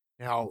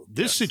 Now,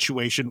 this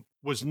situation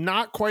was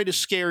not quite as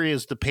scary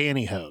as the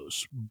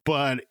pantyhose,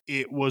 but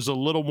it was a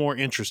little more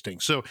interesting.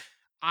 So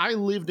I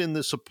lived in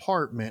this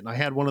apartment, and I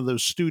had one of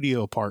those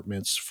studio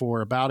apartments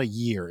for about a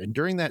year. And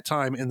during that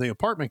time in the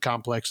apartment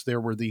complex,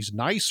 there were these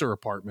nicer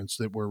apartments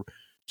that were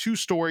 2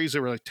 stories. They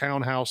were like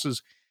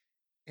townhouses.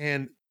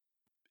 And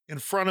in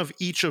front of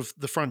each of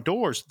the front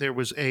doors, there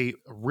was a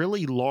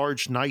really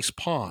large, nice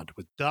pond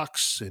with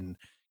ducks and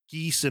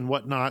geese and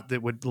whatnot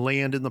that would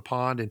land in the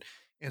pond.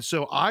 And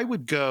so I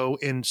would go,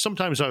 and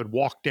sometimes I would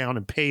walk down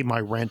and pay my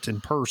rent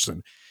in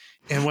person.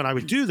 And when I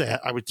would do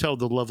that, I would tell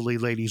the lovely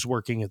ladies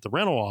working at the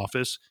rental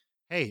office,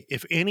 hey,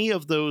 if any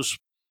of the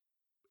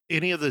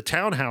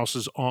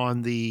townhouses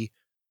on the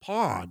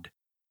pond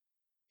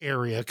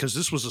area, because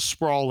this was a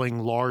sprawling,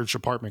 large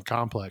apartment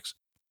complex,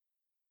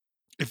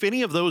 if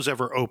any of those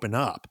ever open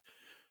up,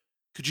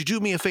 could you do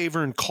me a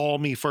favor and call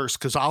me first?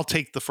 Because I'll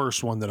take the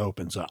first one that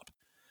opens up,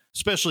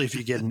 especially if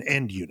you get an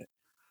end unit.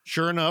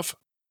 Sure enough,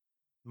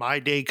 my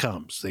day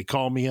comes. They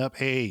call me up.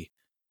 Hey,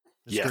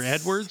 Mr.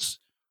 Edwards,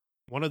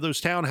 one of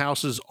those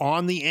townhouses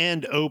on the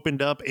end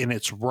opened up, and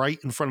it's right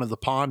in front of the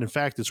pond. In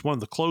fact, it's one of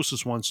the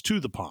closest ones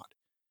to the pond.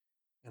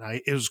 And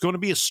it was going to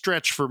be a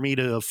stretch for me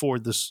to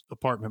afford this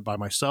apartment by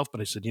myself. But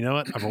I said, you know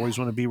what? I've always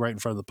wanted to be right in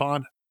front of the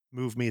pond.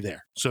 Move me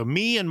there. So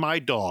me and my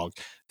dog,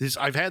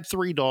 I've had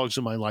 3 dogs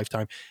in my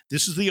lifetime.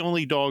 This is the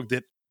only dog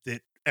that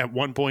at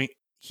one point,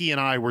 he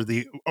and I were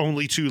the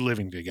only 2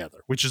 living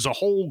together, which is a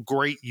whole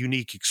great,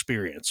 unique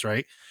experience,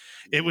 right?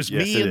 It was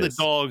me and the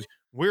dog.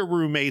 We're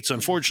roommates.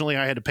 Unfortunately,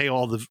 I had to pay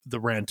all the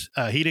rent.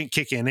 He didn't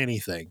kick in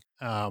anything.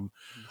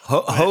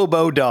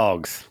 Hobo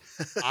dogs.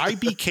 I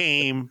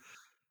became,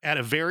 at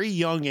a very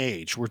young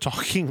age, we're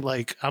talking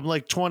I'm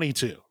like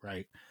 22,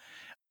 right?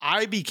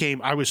 I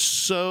was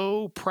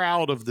so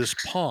proud of this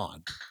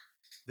pond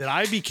that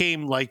I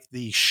became like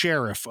the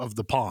sheriff of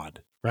the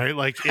pond, right?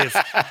 Like if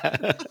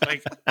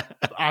like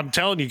I'm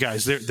telling you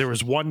guys, there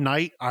was one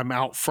night I'm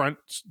out front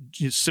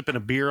just sipping a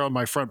beer on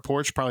my front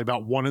porch, probably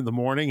about 1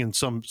 a.m, and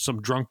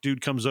some drunk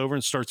dude comes over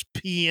and starts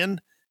peeing.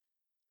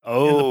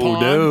 Oh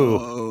pond. no!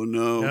 Oh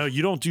no! No,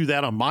 you don't do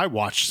that on my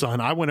watch,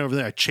 son. I went over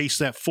there, I chased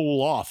that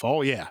fool off.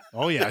 Oh yeah,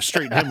 I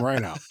straightened him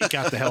right out. He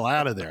got the hell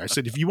out of there. I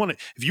said, if you want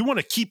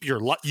to keep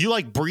your you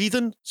like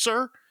breathing,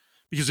 sir?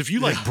 Because if you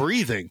like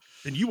breathing,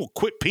 then you will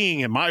quit peeing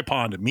in my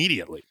pond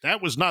immediately.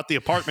 That was not the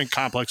apartment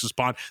complex's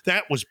pond.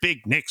 That was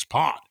Big Nick's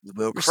pond.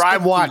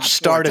 Crime Watch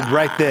started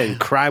right then.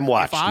 Crime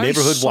Watch,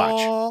 Neighborhood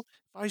Watch.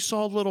 If I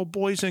saw little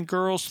boys and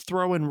girls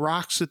throwing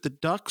rocks at the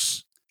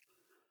ducks,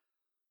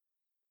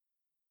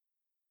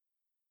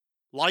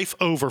 life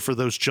over for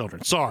those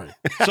children. Sorry.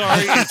 Big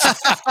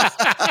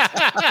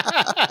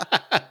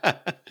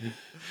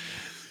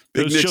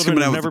Those Nick's children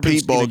coming out have with a never been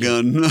paintball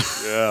gun.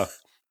 Yeah.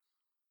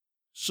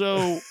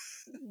 So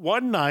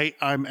one night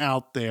I'm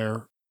out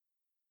there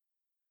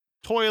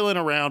toiling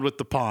around with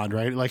the pond,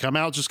 right? Like I'm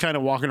out just kind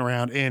of walking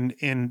around,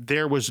 and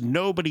there was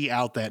nobody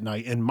out that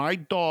night. And my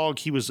dog,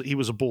 he was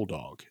a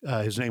bulldog.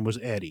 His name was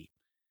Eddie.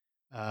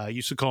 I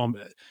used to call him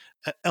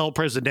El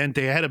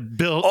Presidente. I had a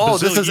bill. Oh,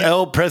 this is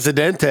El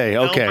Presidente.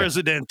 Okay. El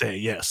Presidente,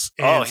 yes.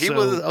 And he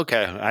was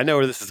okay. I know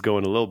where this is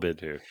going a little bit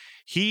here.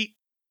 He,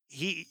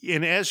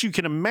 and as you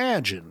can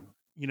imagine,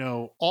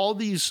 all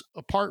these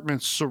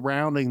apartments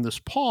surrounding this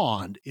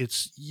pond,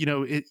 it's,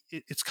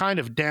 it's kind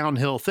of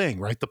downhill thing,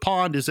 right? The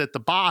pond is at the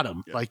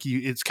bottom,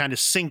 it's kind of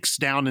sinks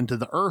down into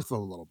the earth a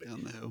little bit.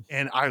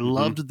 And I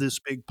loved this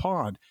big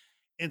pond.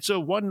 And so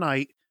one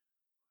night,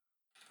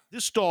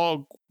 this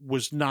dog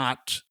was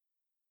not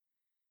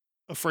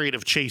afraid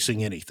of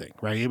chasing anything,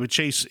 right? It would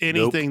chase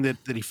anything that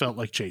he felt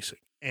like chasing.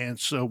 And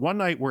so one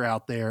night we're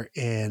out there,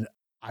 and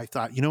I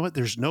thought, you know what?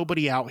 There's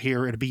nobody out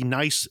here. It'd be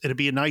nice. It'd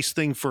be a nice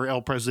thing for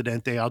El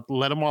Presidente. I'll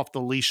let him off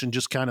the leash and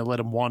just kind of let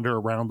him wander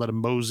around, let him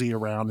mosey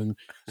around and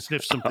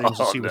sniff some things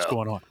and see what's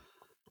going on.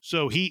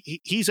 So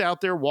he's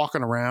out there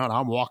walking around.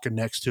 I'm walking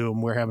next to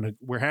him. We're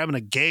having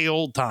a gay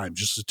old time.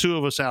 Just the two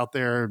of us out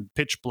there,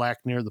 pitch black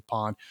near the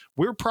pond.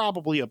 We're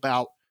probably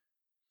about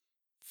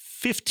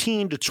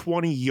 15 to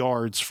 20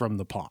 yards from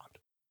the pond.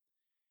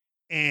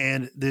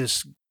 And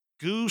this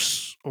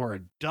goose or a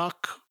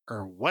duck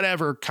or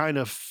whatever kind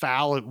of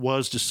fowl it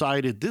was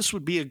decided this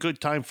would be a good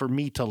time for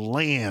me to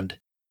land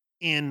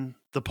in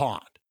the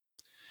pond.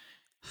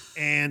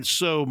 And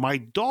so my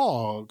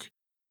dog,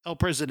 El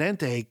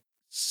Presidente,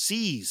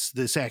 sees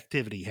this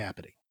activity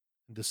happening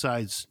and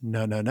decides,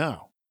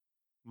 no.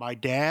 My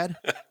dad,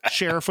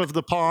 sheriff of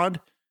the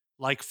pond,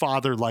 like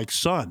father, like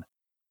son.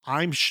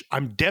 I'm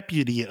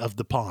deputy of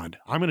the pond.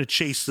 I'm going to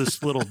chase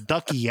this little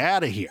ducky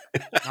out of here.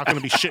 Not going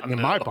to be shitting in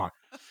my pond.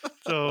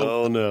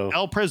 So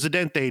El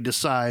Presidente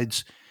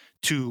decides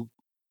to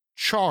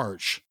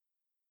charge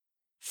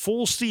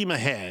full steam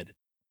ahead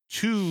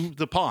to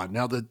the pond.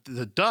 Now,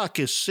 the duck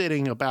is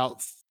sitting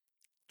about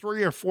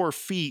 3 or 4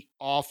 feet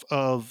off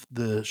of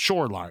the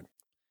shoreline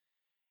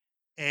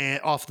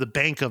and off the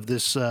bank of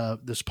this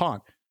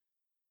pond.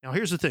 Now,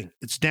 here's the thing.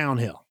 It's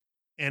downhill.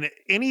 And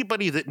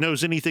anybody that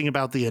knows anything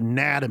about the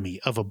anatomy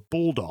of a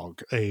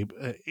bulldog, a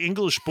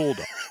English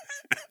bulldog,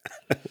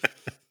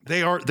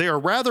 they are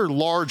rather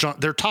large.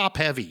 They're top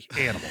heavy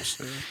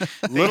animals.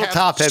 Little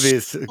top heavy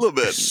is a little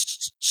bit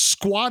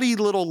squatty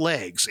little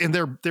legs, and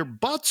their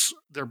butts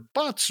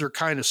are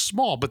kind of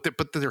small,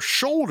 but their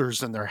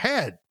shoulders and their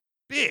head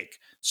big.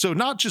 So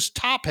not just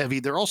top heavy,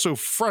 they're also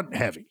front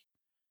heavy.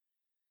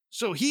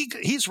 So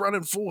he's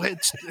running full head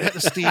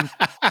of steam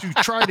to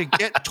try to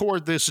get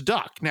toward this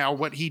duck. Now,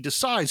 what he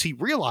decides, he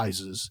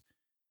realizes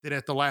that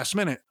at the last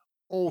minute,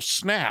 oh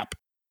snap,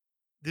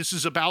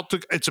 it's about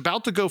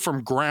to go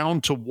from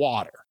ground to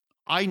water.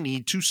 I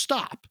need to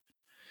stop.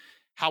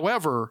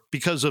 However,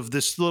 because of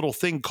this little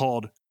thing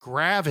called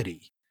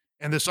gravity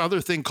and this other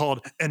thing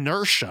called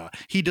inertia,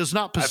 he does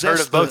not possess I've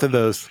heard of both of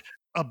those.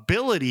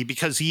 Ability,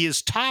 because he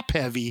is top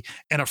heavy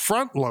and a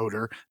front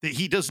loader, that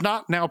he does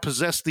not now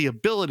possess the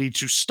ability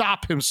to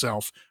stop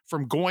himself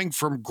from going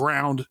from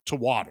ground to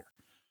water.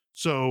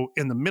 So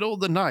in the middle of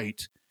the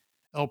night,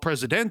 El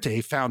Presidente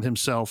found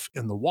himself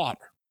in the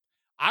water.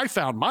 I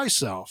found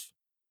myself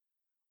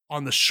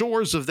on the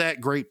shores of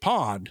that great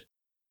pond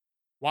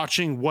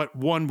watching what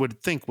one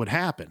would think would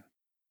happen.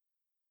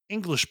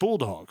 English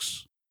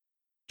bulldogs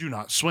do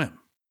not swim.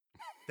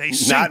 They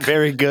sink. Not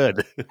very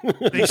good.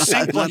 They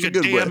sink like a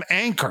damn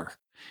anchor.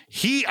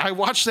 I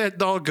watched that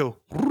dog go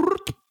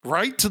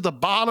right to the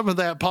bottom of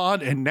that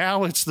pond, and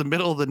now it's the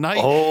middle of the night.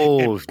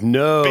 Oh,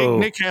 no. Big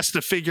Nick has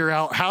to figure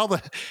out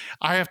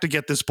I have to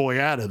get this boy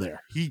out of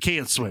there. He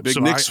can't swim.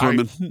 Big Nick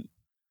swimming.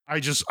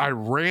 I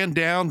ran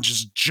down,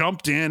 just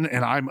jumped in,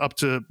 and I'm up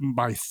to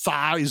my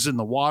thighs in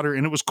the water.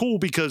 And it was cool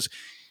because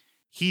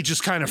he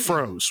just kind of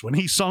froze. When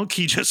he sunk,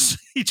 he just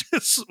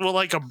well,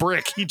 like a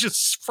brick. He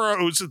just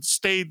froze and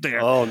stayed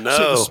there. Oh, no.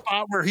 So the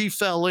spot where he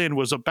fell in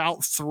was about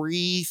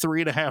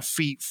 3.5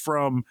 feet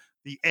from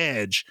the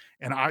edge.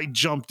 And I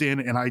jumped in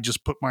and I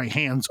just put my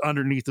hands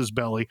underneath his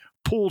belly,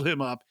 pulled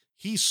him up.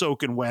 He's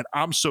soaking wet.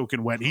 I'm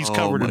soaking wet. He's Oh,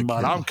 covered my in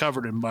mud. God. I'm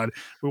covered in mud.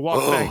 We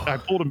walked back. I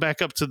pulled him back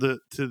up to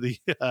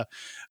the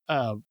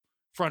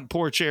front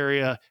porch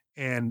area,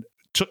 and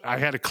I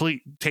had to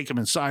take him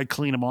inside,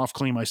 clean him off,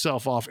 clean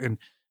myself off, and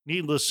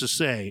needless to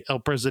say, El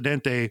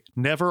Presidente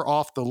never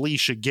off the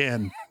leash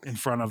again in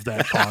front of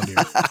that pond.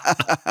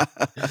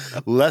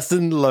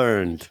 Lesson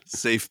learned.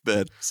 Safe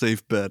bet.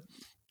 Safe bet.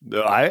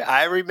 No,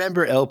 I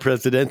remember El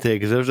Presidente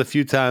because there was a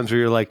few times where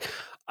you're like,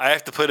 I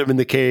have to put him in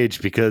the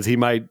cage because he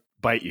might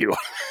bite you.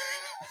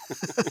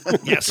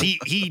 Yes,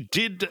 he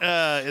did.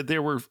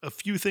 There were a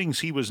few things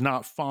he was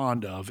not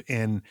fond of,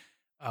 and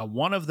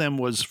one of them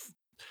was,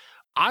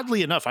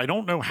 oddly enough, I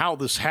don't know how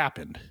this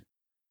happened,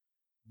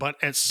 but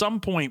at some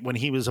point when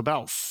he was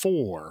about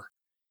 4,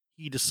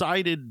 he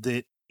decided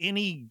that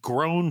any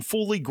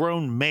fully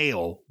grown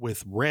male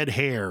with red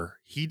hair,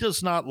 he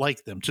does not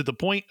like them, to the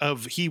point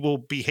of he will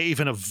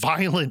behave in a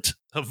violent,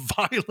 and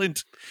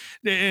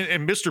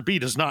Mr. B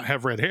does not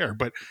have red hair,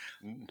 but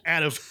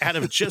out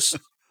of just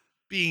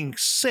being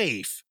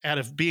safe, out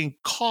of being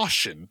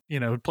caution,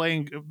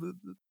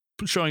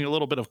 showing a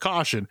little bit of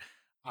caution,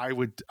 I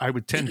would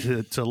tend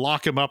to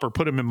lock him up or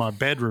put him in my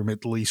bedroom,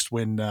 at least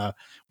when I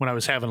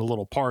was having a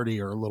little party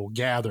or a little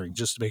gathering,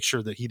 just to make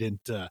sure that he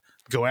didn't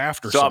go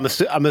after. So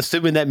I'm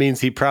assuming that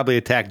means he probably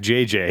attacked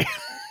JJ.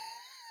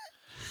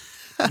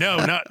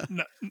 No,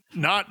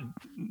 not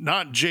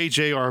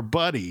JJ, our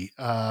buddy.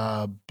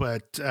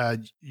 But do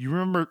you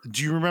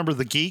remember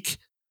the geek?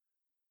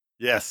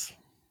 Yes.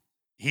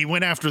 He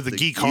went after the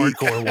geek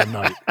hardcore one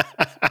night.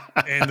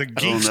 And the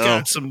geek's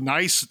got some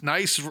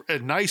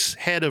nice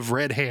head of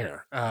red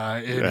hair.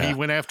 And he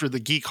went after the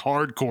geek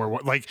hardcore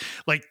one,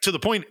 like to the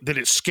point that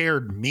it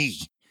scared me.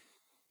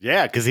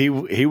 Yeah, because he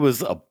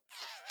was a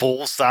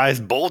full-size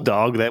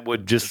bulldog that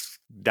would just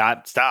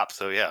not stop.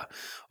 So yeah.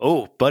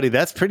 Oh, buddy,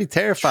 that's pretty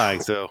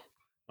terrifying. So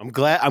I'm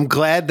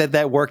glad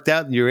that worked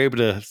out and you were able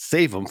to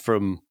save him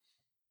from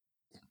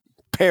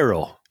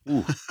peril.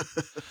 Ooh.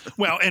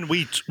 Well, and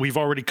we've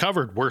already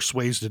covered worse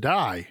ways to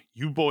die.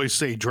 You boys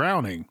say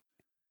drowning.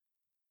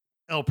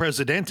 El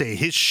Presidente,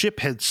 his ship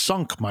had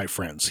sunk, my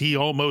friends. He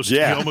almost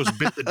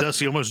bit the dust.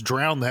 He almost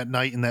drowned that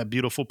night in that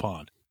beautiful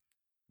pond.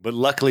 But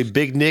luckily,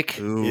 Big Nick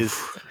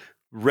is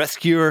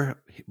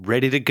rescuer,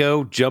 ready to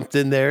go. Jumped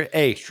in there.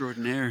 Hey,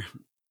 extraordinaire.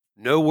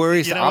 No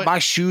worries. My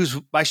shoes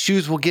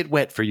will get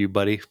wet for you,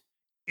 buddy.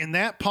 In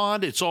that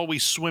pond, it's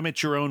always swim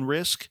at your own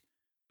risk,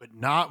 but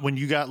not when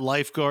you got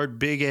lifeguard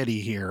Big Eddie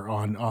here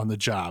on the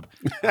job.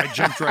 I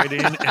jumped right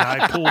in and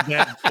I pulled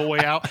that boy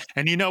out.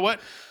 And you know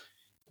what?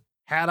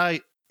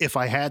 If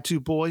I had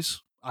to,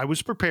 boys, I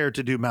was prepared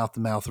to do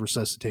mouth-to-mouth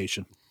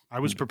resuscitation. I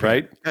was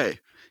prepared. Right? Hey,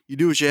 you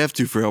do what you have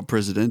to for El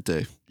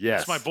Presidente.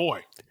 Yes. That's my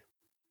boy.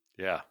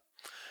 Yeah.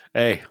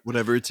 Hey.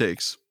 Whatever it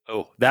takes.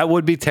 Oh, that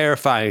would be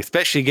terrifying,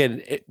 especially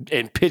again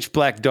in pitch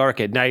black dark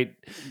at night.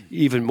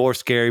 Even more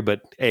scary,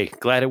 but hey,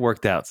 glad it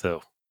worked out.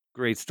 So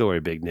great story,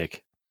 Big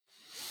Nick.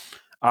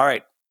 All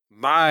right.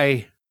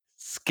 My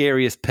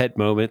scariest pet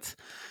moment.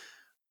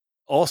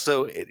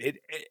 Also, it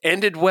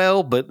ended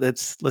well, but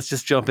let's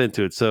just jump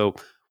into it. So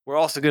we're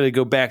also going to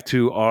go back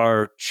to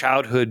our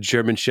childhood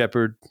German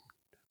Shepherd,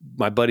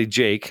 my buddy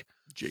Jake.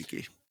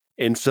 Jakey.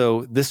 And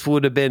so this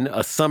would have been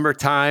a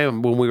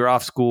summertime when we were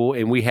off school,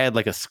 and we had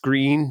like a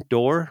screen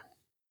door.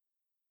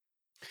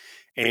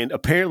 And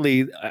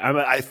apparently,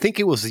 I think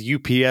it was a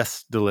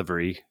UPS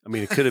delivery. I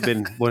mean, it could have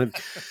been one of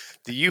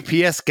the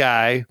UPS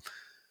guy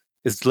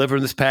is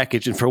delivering this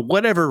package, and for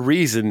whatever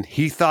reason,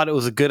 he thought it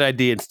was a good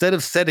idea. Instead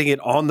of setting it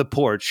on the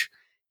porch,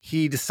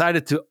 he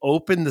decided to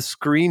open the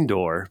screen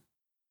door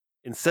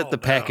and set the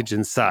package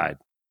inside.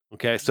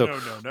 Okay, so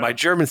my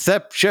German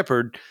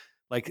Shepherd,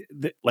 like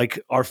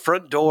our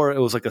front door, it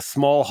was like a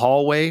small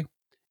hallway,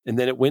 and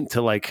then it went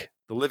to like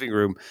the living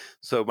room.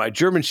 So my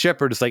German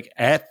Shepherd is like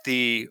at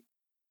the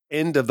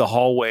end of the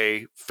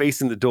hallway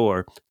facing the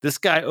door. This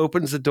guy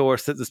opens the door,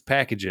 sets this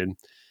package in,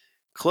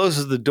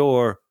 closes the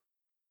door.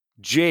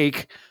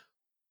 Jake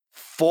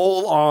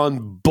full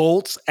on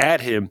bolts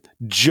at him,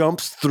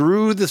 jumps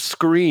through the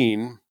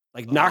screen,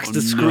 knocks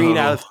the screen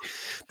out.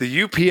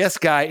 The UPS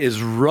guy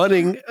is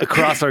running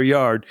across our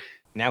yard.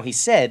 Now he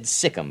said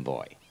sick 'em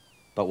boy,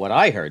 but what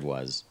I heard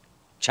was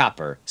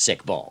chopper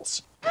sick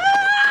balls.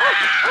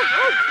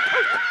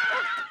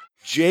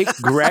 Jake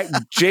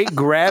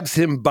grabs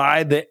him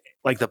by the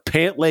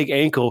pant leg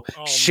ankle,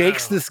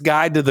 shakes this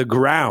guy to the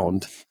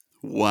ground.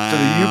 Wow. So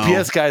the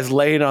UPS guy's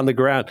laying on the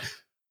ground.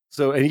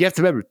 So, and you have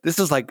to remember, this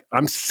is I'm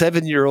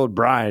 7-year-old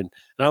Brian,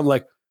 and I'm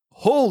like,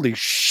 holy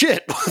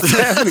shit, what's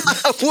happening?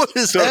 What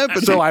is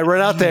happening? So I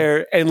run out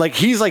there, and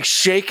he's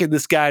shaking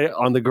this guy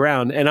on the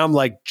ground, and I'm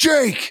like,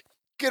 Jake,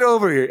 get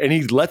over here. And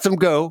he lets him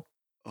go.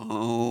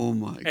 Oh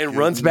my god. And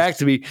runs back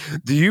to me.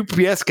 The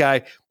UPS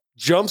guy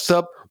jumps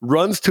up,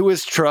 runs to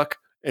his truck,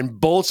 and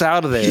bolts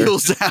out of there.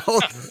 Heels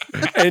out.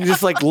 And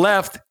just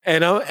left.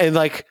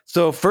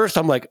 So first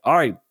I'm like, all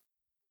right,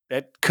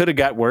 that could have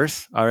got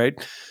worse. All right.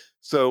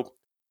 So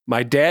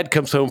my dad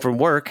comes home from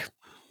work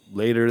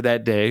later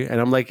that day,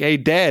 and I'm like, hey,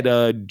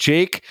 Dad,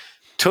 Jake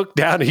took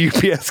down a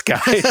UPS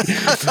guy.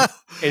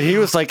 And he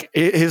was like,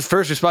 his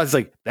first response is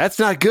like, that's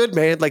not good,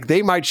 man. Like,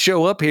 they might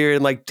show up here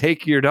and like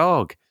take your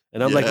dog.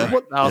 And I'm like,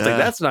 what? I was like,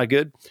 that's not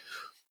good.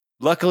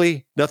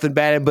 Luckily, nothing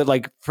bad. But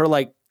like for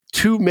like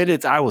 2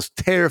 minutes, I was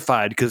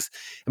terrified because,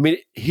 I mean,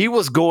 he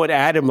was going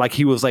at him like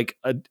he was like,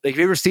 have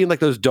you ever seen like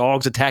those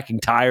dogs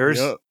attacking tires?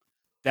 Yep.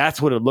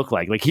 That's what it looked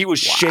like. Like he was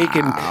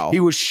shaking. He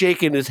was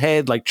shaking his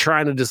head, like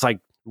trying to just like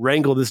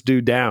wrangle this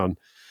dude down.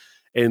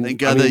 And thank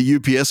God that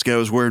UPS guy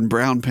was wearing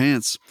brown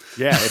pants.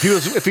 Yeah,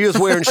 if he was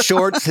wearing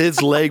shorts,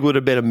 his leg would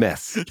have been a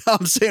mess.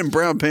 I'm saying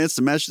brown pants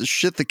to match the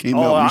shit that came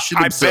out.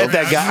 I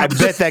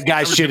bet that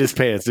guy shit his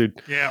pants, dude.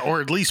 Yeah,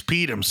 or at least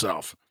peed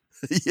himself.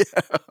 Yeah.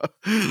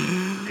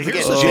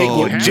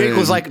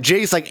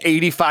 Jake's like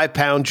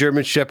 85-pound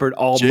German Shepherd,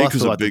 all Jake muscle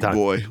was a at the big time.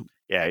 boy.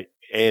 Yeah,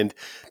 and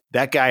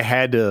that guy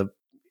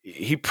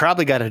he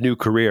probably got a new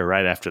career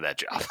right after that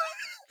job.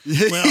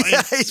 Well,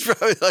 yeah, he's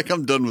probably like,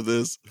 I'm done with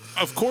this.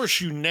 Of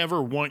course, you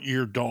never want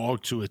your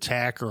dog to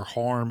attack or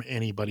harm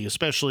anybody,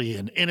 especially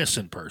an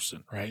innocent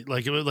person, right?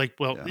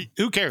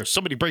 Who cares?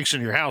 Somebody breaks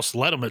into your house,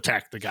 let them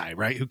attack the guy,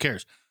 right? Who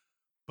cares?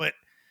 But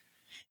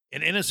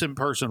an innocent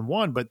person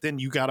won, but then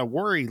you got to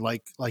worry,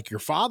 like your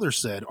father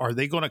said, are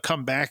they going to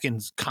come back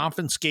and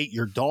confiscate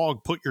your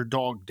dog, put your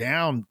dog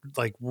down,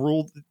 like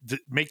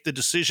make the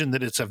decision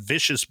that it's a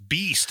vicious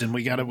beast, and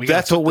we got to.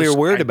 That's what we were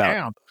worried about.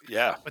 Down.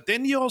 Yeah, but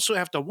then you also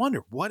have to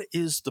wonder, what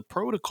is the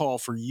protocol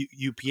for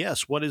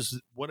UPS?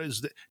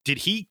 Did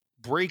he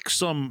break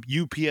some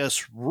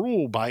UPS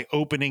rule by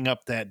opening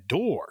up that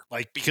door?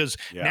 Like, because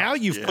now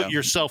you've put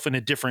yourself in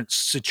a different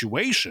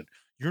situation.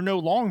 You're no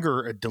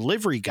longer a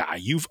delivery guy.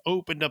 You've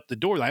opened up the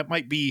door. That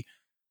might be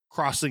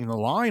crossing the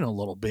line a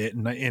little bit.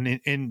 And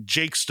in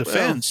Jake's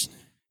defense,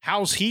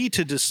 how's he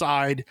to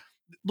decide,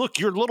 look,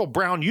 your little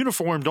brown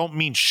uniform don't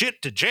mean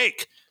shit to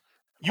Jake.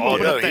 You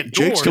open up that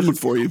door. Jake's coming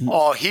for you.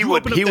 Oh, he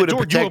would have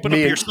protected you open up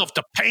yourself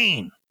to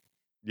pain.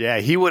 Yeah,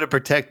 he would have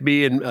protected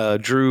me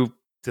and Drew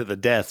to the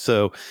death.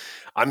 So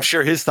I'm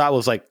sure his thought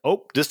was like,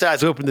 oh, this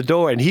guy's opened the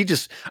door. And he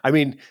just, I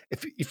mean,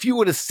 if you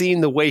would have seen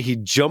the way he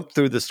jumped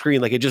through the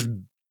screen, like it just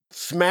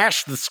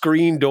smashed the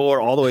screen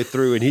door all the way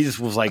through, and he just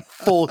was like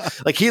full,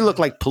 like he looked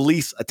like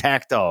police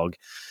attack dog.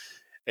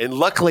 And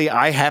luckily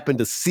I happened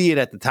to see it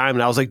at the time,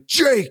 and I was like,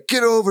 Jake,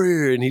 get over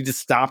here. And he just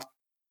stopped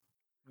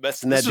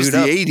messing that dude up.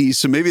 This was the 80s,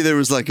 so maybe there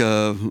was like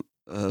a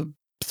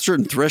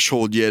certain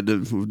threshold you had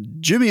to.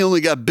 Jimmy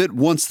only got bit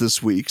once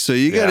this week, so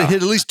you got to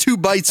hit at least 2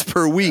 bites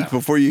per week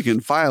before you can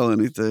file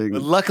anything.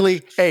 But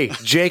luckily, hey,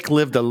 Jake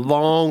lived a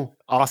long,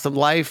 awesome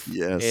life.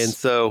 Yes. And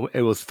so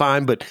it was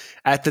fine. But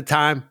at the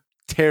time,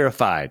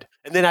 terrified.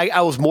 And then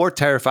I was more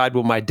terrified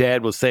when my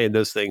dad was saying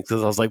those things,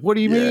 because I was like, what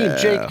do you mean?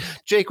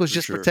 Jake was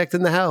just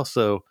protecting the house.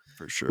 So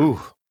for sure.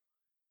 Ooh,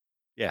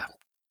 yeah.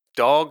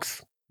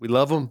 Dogs, we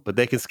love them, but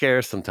they can scare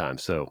us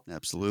sometimes. So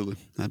absolutely.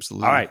 All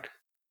right.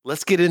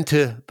 Let's get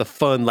into the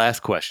fun last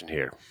question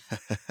here.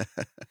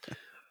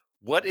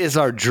 What is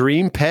our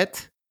dream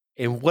pet,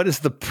 and what is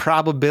the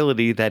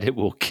probability that it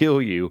will kill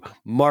you?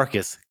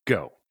 Marcus,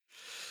 go.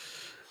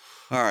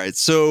 All right.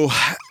 So,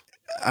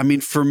 I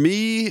mean, for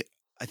me,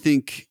 I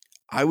think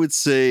I would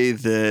say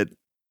that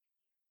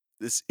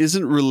this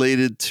isn't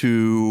related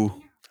to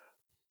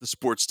the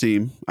sports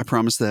team. I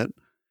promise that.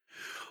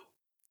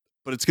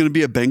 But it's going to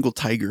be a Bengal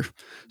tiger.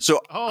 So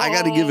I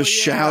got to give a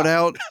shout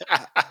out.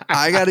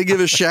 I got to give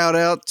a shout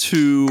out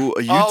to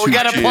a YouTube we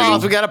got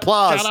applause. We got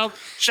applause.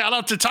 Shout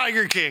out to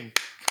Tiger King.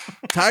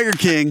 Tiger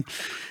King.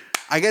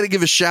 I got to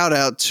give a shout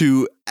out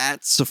to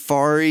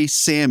 @Safari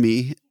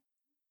Sammy,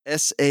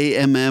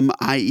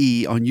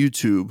 SAMMIE on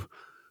YouTube.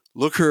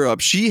 Look her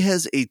up. She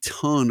has a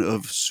ton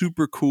of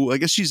super cool. I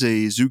guess she's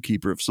a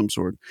zookeeper of some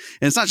sort,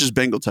 and it's not just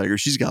Bengal tiger.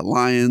 She's got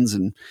lions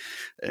and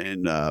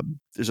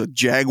there's a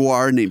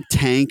jaguar named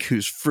Tank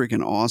who's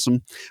freaking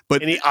awesome.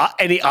 But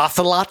any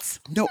ocelots?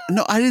 No,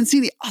 I didn't see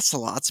any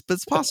ocelots, but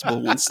it's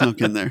possible one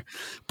snuck in there.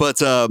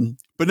 But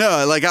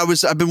no, like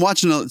I've been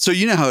watching. So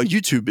you know how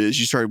YouTube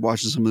is. You started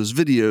watching some of those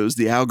videos.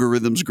 The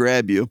algorithms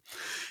grab you,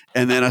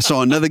 and then I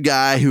saw another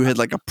guy who had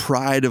like a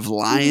pride of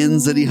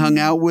lions that he hung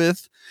out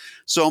with.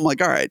 So I'm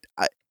like, all right,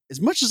 as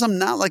much as I'm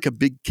not like a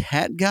big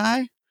cat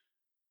guy,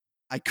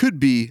 I could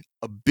be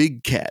a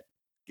big cat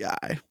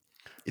guy.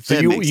 If so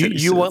that makes any you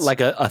sense. want like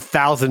a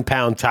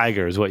 1,000-pound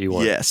tiger is what you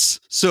want. Yes.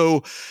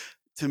 So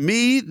to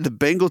me, the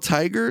Bengal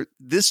tiger,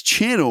 this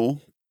channel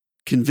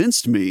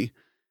convinced me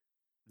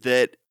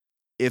that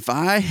if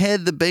I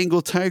had the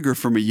Bengal tiger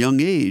from a young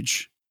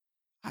age,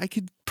 I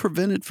could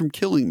prevent it from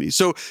killing me.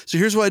 So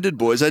here's what I did,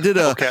 boys. I did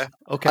okay.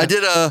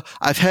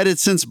 I've had it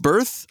since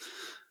birth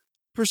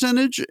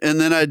percentage, and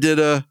then I did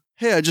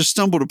hey, I just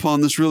stumbled upon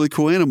this really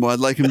cool animal. I'd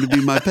like him to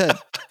be my pet.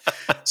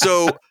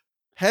 So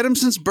had him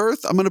since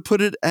birth. I'm going to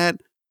put it at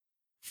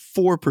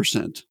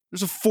 4%.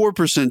 There's a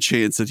 4%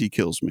 chance that he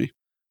kills me.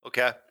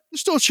 Okay.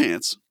 There's still a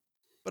chance,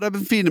 but I've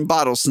been feeding him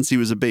bottles since he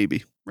was a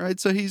baby, right?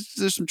 So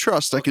there's some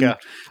trust. I can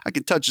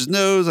touch his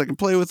nose. I can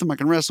play with him. I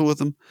can wrestle with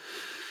him.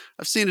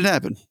 I've seen it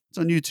happen. It's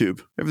on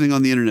YouTube. Everything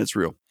on the internet's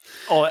real.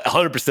 Oh,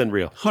 100%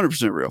 real.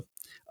 100% real.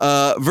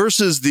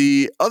 versus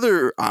the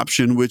other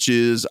option, which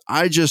is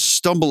I just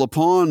stumble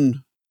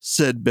upon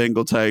said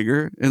Bengal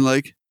tiger and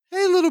like,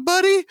 hey, little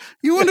buddy,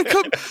 you want to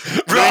come?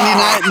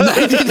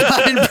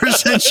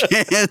 99%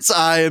 chance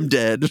I am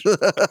dead.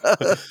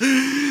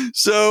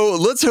 So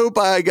let's hope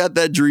I got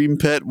that dream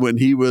pet when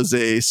he was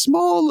a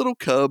small little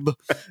cub.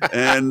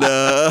 And,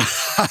 I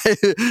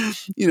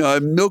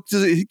milked,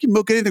 he can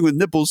milk anything with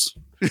nipples.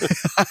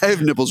 I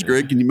have nipples,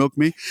 Greg. Can you milk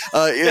me?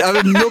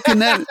 I've been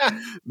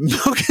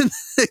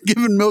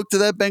giving milk to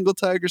that Bengal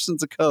tiger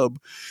since a cub.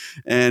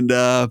 And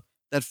that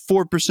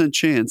 4%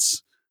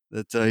 chance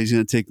that he's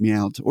going to take me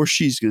out or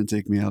she's going to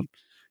take me out.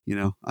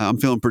 I'm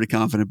feeling pretty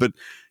confident. But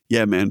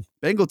yeah, man,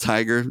 Bengal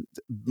tiger,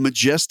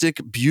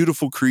 majestic,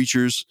 beautiful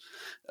creatures.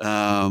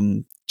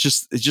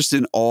 Just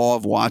in awe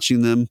of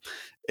watching them.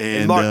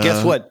 And Mark,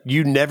 guess what?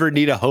 You never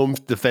need a home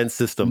defense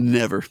system.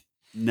 Never.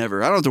 I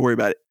don't have to worry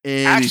about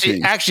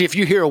anything. Actually, if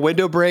you hear a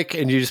window break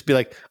and you just be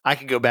like, I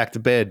can go back to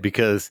bed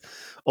because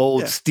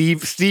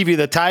Stevie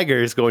the tiger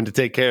is going to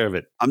take care of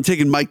it. I'm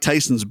taking Mike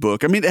Tyson's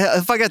book. I mean,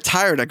 if I got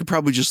tired, I could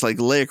probably just like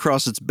lay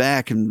across its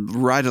back and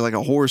ride it like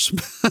a horse.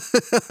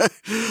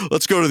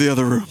 Let's go to the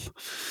other room.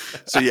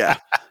 So yeah,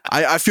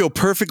 I feel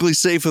perfectly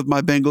safe with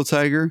my Bengal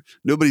tiger.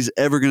 Nobody's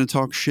ever going to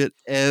talk shit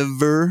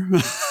ever.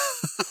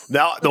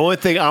 Now, the only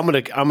thing I'm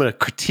gonna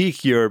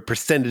critique your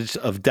percentage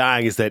of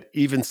dying is that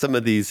even some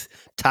of these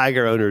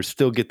tiger owners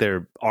still get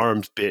their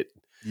arms bit.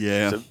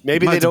 Yeah, so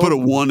maybe they don't put a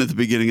 1 at the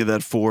beginning of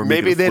that 4.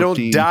 Maybe they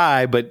don't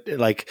die, but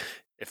like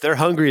if they're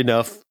hungry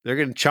enough, they're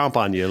gonna chomp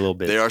on you a little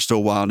bit. They are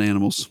still wild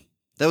animals.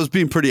 That was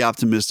being pretty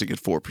optimistic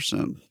at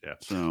 4%. Yeah.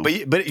 So.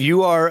 But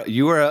you are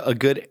a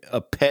good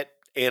pet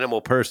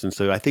animal person,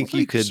 so I think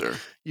you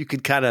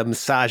could kind of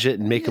massage it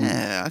and make them.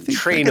 I think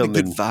train them. A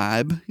good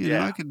vibe. You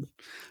know, I could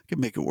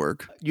make it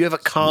work. You have a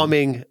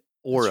calming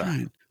aura. That's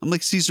right. I'm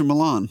like Caesar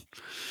Milan.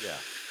 Yeah.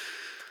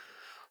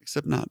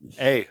 Except not.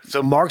 Hey,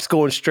 so Mark's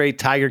going straight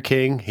Tiger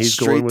King. He's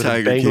Straight going with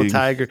Tiger a Bengal King.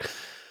 tiger.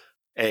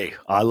 Hey,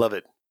 I love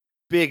it.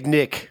 Big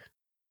Nick,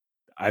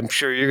 I'm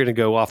sure you're going to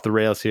go off the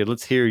rails here.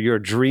 Let's hear your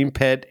dream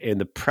pet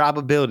and the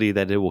probability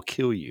that it will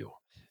kill you.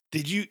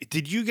 Did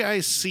you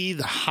guys see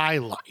the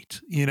highlight?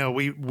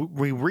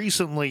 We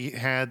recently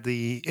had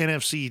the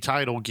NFC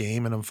title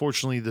game, and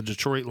unfortunately, the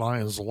Detroit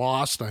Lions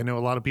lost. I know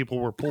a lot of people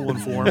were pulling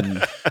for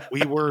them.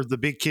 We were the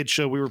Big Kid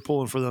Show. We were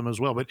pulling for them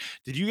as well. But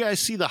did you guys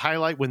see the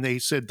highlight when they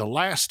said the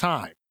last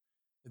time,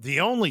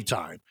 the only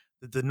time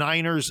that the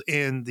Niners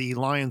and the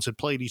Lions had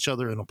played each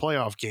other in a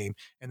playoff game,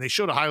 and they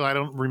showed a highlight. I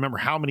don't remember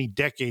how many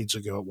decades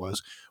ago it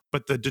was,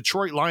 but the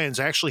Detroit Lions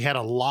actually had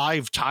a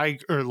live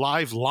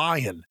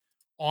lion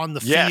on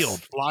the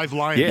field, live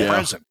lion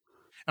present.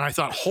 And I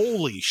thought,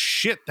 holy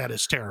shit, that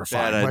is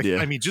terrifying. Bad idea.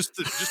 I mean, just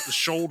the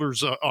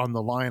shoulders on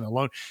the lion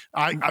alone.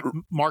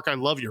 Mark, I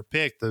love your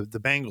pick, the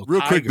Bengal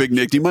Real tiger. quick, Big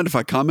Nick, do you mind if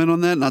I comment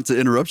on that? Not to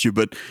interrupt you,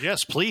 but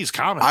yes, please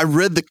comment. I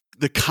read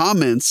the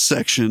comments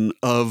section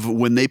of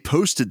when they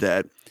posted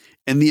that,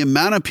 and the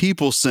amount of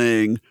people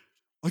saying,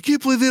 I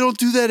can't believe they don't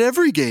do that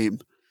every game.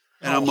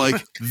 And I'm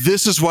like,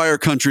 this is why our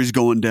country's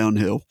going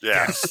downhill.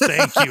 Yes,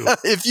 thank you.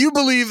 If you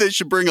believe they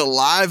should bring a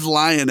live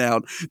lion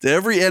out to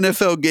every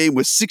NFL game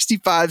with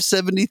 65,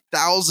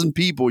 70,000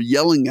 people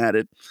yelling at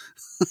it.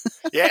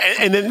 Yeah,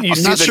 and then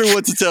I'm not sure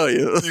what to tell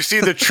you. You see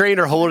the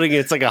trainer holding it.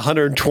 It's like a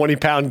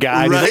 120-pound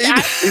guy. Right?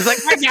 He's like,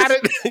 I got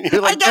it.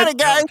 You're like, I got it,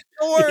 guys.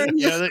 Don't worry.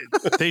 Yeah,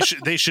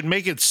 they should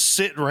make it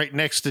sit right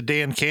next to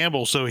Dan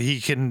Campbell so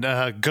he can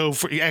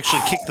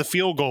actually kick the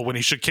field goal when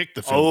he should kick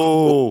the field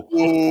goal.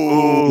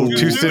 Oh,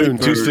 too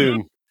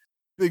soon.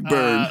 Big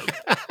burn.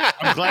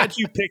 I'm glad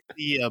you picked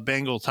the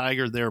Bengal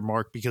tiger there,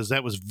 Mark, because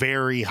that was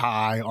very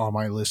high on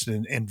my list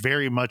and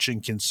very much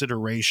in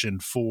consideration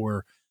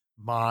for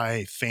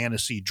my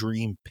fantasy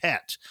dream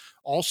pet.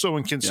 Also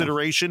in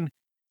consideration,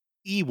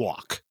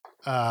 Ewok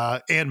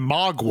and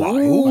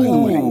Mogwai. By the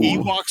way,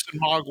 Ewoks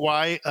and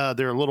Mogwai,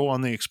 they're a little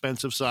on the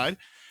expensive side,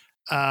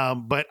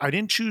 but I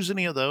didn't choose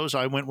any of those.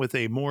 I went with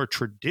a more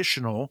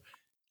traditional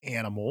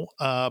animal.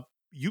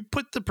 You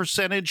put the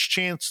percentage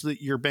chance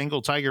that your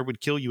Bengal tiger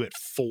would kill you at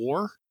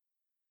 4.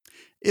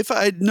 If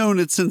I'd known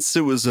it since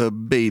it was a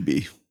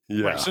baby.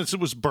 Yeah. Right, since it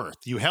was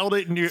birthed. You held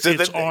it in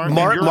its arm.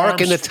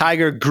 Mark and the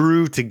tiger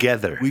grew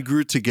together. We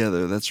grew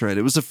together. That's right.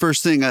 It was the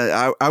first thing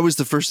I was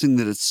the first thing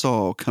that it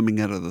saw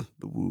coming out of the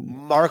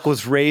womb. Mark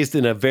was raised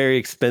in a very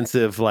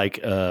expensive,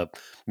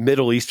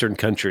 Middle Eastern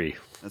country.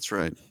 That's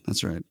right.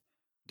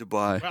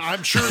 Dubai. Well,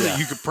 I'm sure that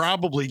you could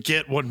probably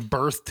get one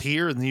birthed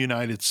here in the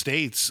United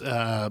States.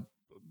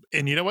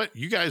 And you know what?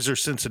 You guys are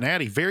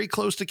Cincinnati, very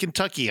close to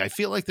Kentucky. I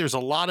feel like there's a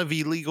lot of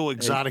illegal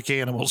exotic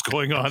animals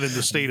going on in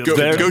the state of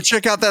Kentucky. Go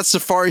check out that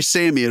Safari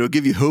Sammy. It'll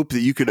give you hope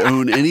that you could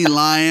own any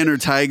lion or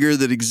tiger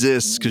that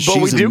exists because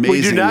she's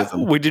amazing with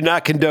them. We do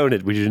not condone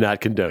it. We do not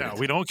condone No, it.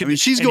 we don't. I mean,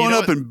 she's going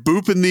up and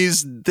booping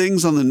these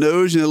things on the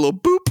nose, a little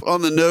boop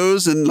on the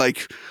nose and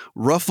like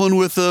ruffling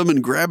with them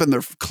and grabbing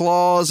their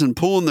claws and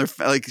pulling their,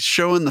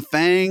 showing the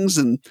fangs.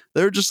 And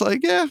they're just like,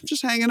 yeah,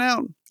 just hanging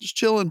out. just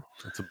chilling.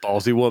 That's a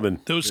ballsy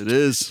woman. It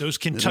is. Those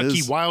Kentucky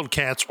is.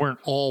 wildcats weren't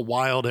all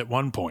wild at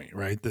one point,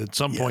 right? At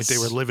some point they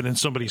were living in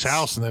somebody's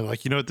house and they're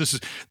like, you know what, this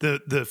is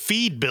the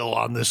feed bill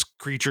on this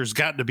creature's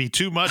gotten to be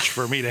too much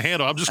for me to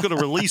handle. I'm just going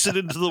to release it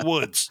into the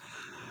woods.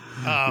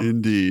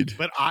 Indeed.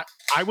 But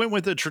I went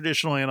with a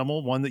traditional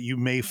animal, one that you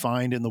may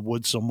find in the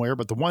woods somewhere,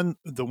 but the one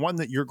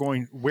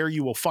that where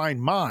you will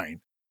find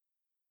mine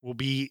will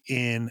be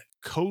in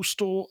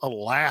coastal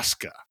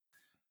Alaska.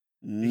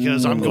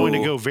 Because I'm going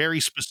to go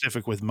very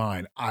specific with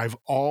mine. I've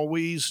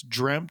always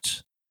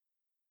dreamt,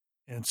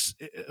 and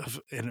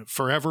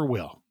forever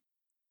will,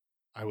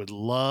 I would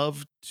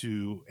love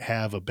to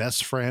have a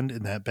best friend,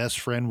 and that best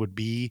friend would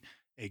be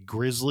a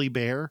grizzly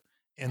bear.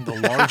 And the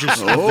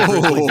largest, of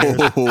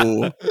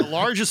the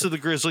largest of the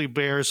grizzly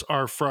bears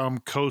are from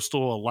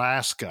coastal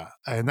Alaska,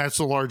 and that's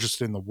the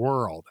largest in the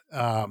world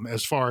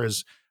as far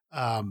as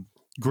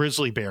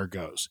grizzly bear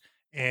goes.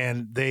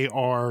 And they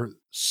are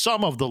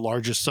some of the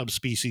largest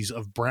subspecies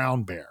of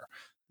brown bear.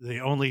 The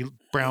only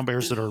brown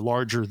bears that are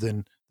larger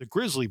than the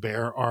grizzly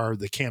bear are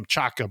the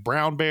Kamchatka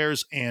brown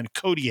bears and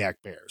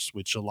Kodiak bears,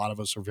 which a lot of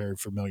us are very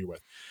familiar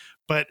with.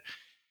 But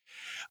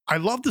I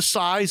love the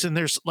size, and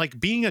there's like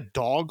being a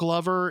dog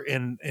lover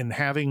and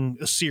having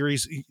a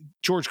series.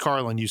 George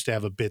Carlin used to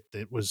have a bit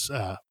that was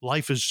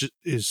life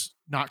is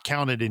not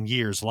counted in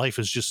years. Life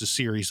is just a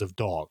series of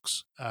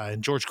dogs.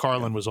 And George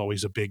Carlin was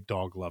always a big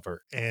dog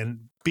lover.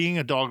 And being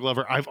a dog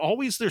lover,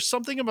 there's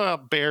something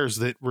about bears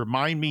that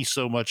remind me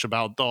so much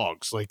about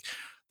dogs, like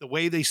the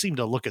way they seem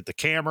to look at the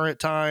camera at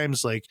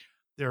times, like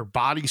their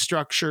body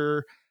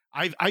structure.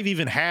 I've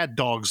even had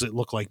dogs that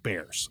look like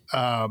bears.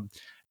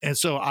 And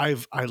so I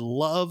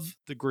love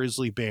the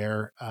grizzly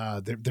bear.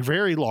 They're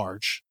very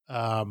large.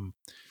 The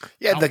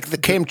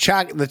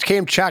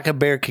Kamchatka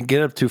bear can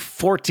get up to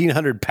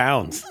 1,400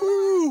 pounds.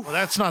 Well,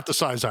 that's not the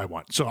size I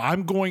want. So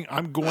I'm going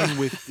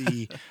with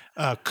the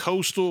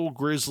coastal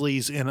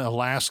grizzlies in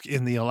Alaska,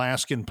 in the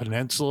Alaskan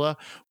Peninsula.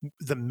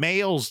 The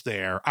males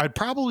there, I'd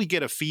probably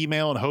get a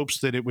female in hopes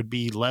that it would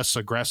be less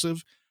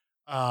aggressive.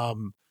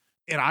 And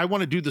I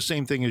want to do the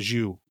same thing as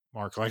you,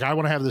 Mark. Like I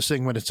want to have this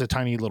thing when it's a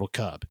tiny little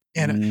cub,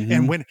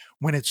 and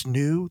when it's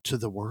new to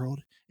the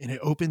world and it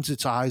opens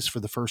its eyes for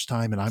the first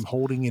time, and I'm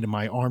holding it in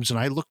my arms, and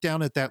I look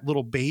down at that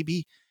little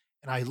baby,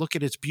 and I look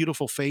at its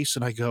beautiful face,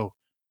 and I go,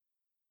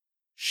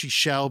 "She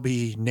shall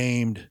be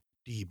named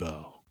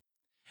Debo."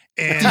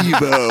 And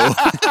Debo.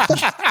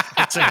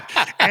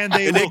 and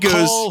they will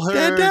call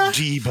her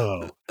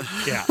Debo.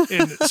 Yeah.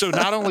 And so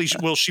not only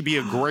will she be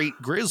a great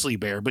grizzly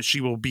bear, but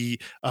she will be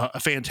a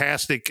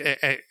fantastic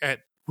at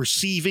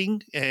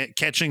receiving,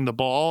 catching the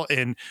ball,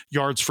 and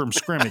yards from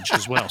scrimmage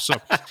as well. So,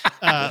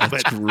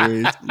 but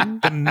Great.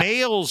 the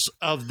males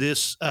of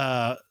this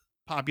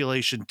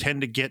population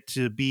tend to get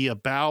to be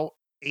about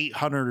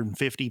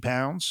 850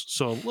 pounds.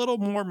 So a little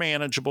more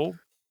manageable.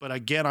 But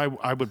again,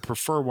 I would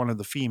prefer one of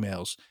the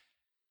females.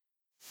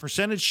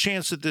 Percentage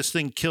chance that this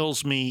thing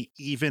kills me,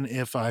 even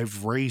if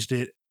I've raised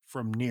it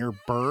from near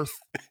birth.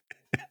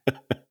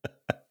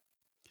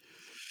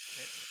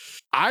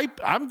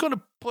 I'm going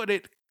to put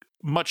it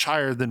much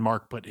higher than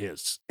Mark put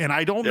his. And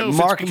I don't know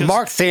if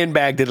Mark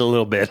sandbagged it a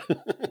little bit.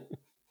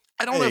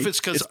 I don't know if it's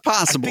because it's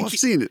possible. I've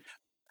seen it.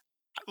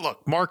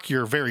 Look, Mark,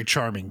 you're a very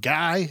charming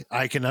guy.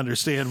 I can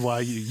understand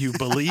why you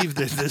believe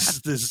that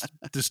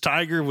this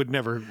tiger would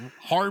never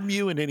harm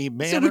you in any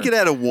manner. So we could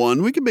add a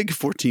 1. We could make it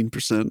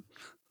 14%.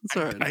 That's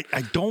all right.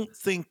 I don't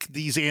think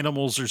these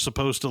animals are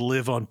supposed to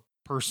live on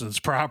persons'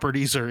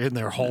 properties or in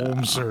their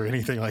homes or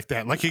anything like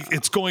that. Like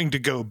it's going to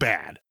go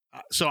bad.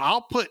 So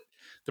I'll put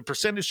the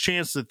percentage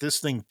chance that this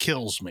thing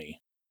kills me.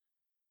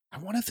 I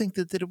want to think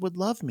that it would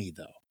love me,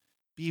 though,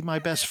 be my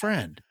best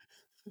friend.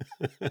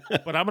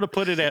 But I'm going to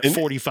put it at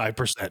 45%.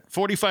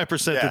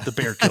 45% that the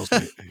bear kills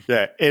me.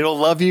 Yeah, it'll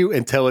love you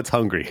until it's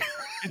hungry.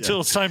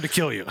 Until it's time to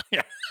kill you.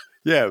 Yeah.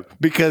 Yeah,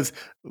 because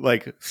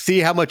like, see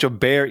how much a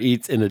bear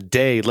eats in a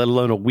day, let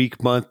alone a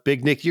week, month.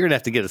 Big Nick, you're gonna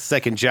have to get a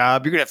second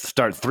job. You're gonna have to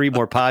start 3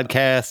 more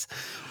podcasts.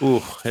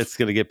 Ooh, it's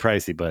gonna get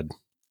pricey, bud.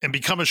 And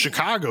become a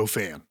Chicago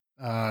fan.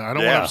 I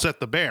don't want to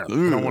upset the bear.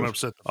 Ooh. I don't want to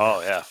upset.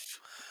 Oh yeah.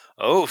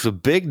 Oh, so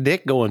Big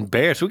Nick going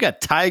bears. We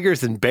got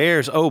tigers and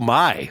bears. Oh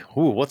my.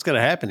 Ooh, what's gonna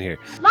happen here?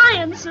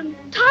 Lions and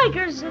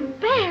tigers and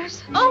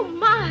bears. Oh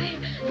my.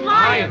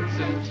 Lions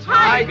and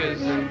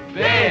tigers and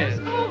bears.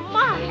 Oh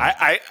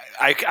my.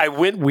 I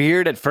went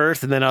weird at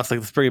first, and then I was like,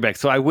 let's bring it back.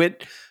 So I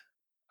went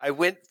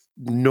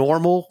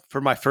normal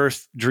for my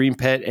first dream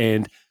pet,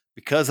 and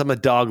because I'm a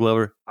dog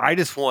lover, I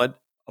just want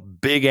a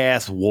big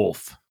ass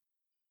wolf.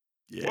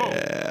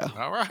 Yeah.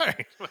 Whoa. All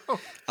right.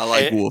 I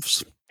like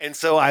wolves. And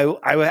so I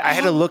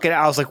had to look at it.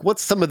 I was like,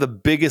 what's some of the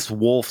biggest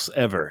wolves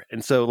ever?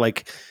 And so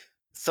like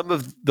some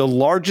of the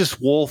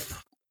largest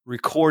wolf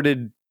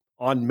recorded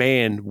on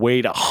man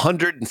weighed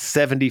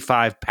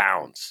 175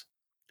 pounds.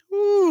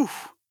 Woo.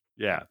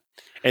 Yeah.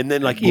 And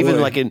then like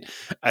even like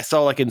I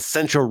saw like in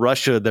central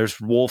Russia, there's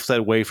wolves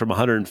that weigh from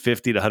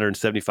 150 to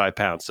 175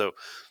 pounds. So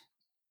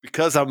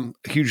because I'm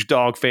a huge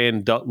dog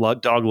fan, dog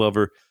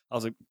lover, I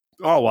was like,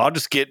 oh, well, I'll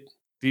just get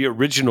the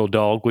original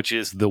dog, which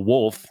is the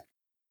wolf.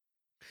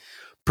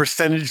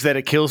 percentage that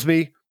it kills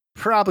me,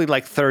 probably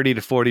like 30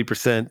 to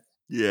 40%.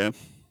 Yeah.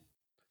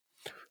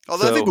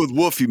 Although I think with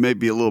wolf, you may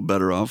be a little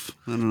better off.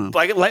 I don't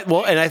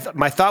know.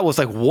 My thought was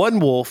like one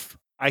wolf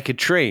I could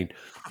train.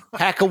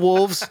 Pack of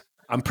wolves,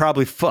 I'm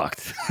probably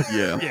fucked.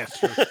 Yeah. Yeah,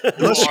 sure.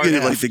 Unless you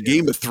get like the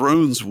Game of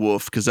Thrones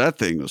wolf, because that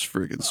thing was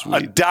freaking A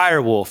sweet.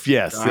 dire wolf,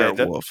 yes.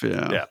 Wolf,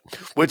 yeah.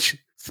 Which,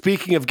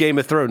 speaking of Game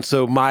of Thrones,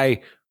 so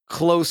my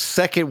close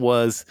second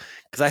was,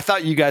 because I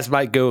thought you guys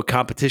might go a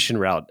competition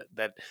route,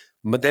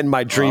 but then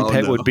my dream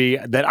pet would be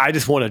that I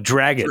just want a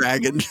dragon.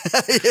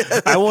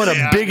 I want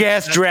a big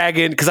ass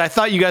dragon, because I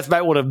thought you guys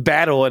might want to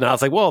battle, and I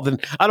was like, well, then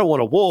I don't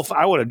want a wolf.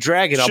 I want a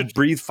dragon. I'll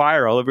breathe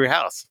fire all over your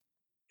house.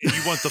 You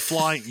want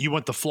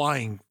the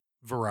flying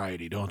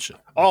variety, don't you?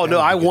 Oh no,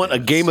 I want a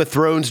Game of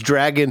Thrones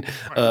dragon.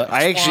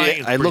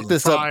 I looked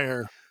this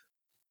up.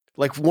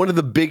 Like one of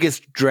the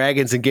biggest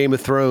dragons in Game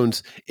of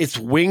Thrones, its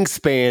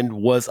wingspan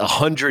was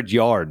 100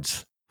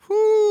 yards.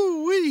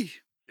 Woo-wee.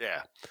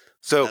 Yeah.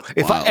 So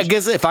I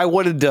guess if I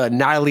wanted to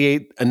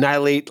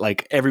annihilate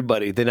like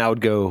everybody, then I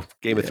would go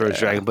Game of Thrones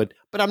dragon. But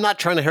I'm not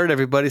trying to hurt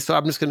everybody, so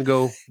I'm just going to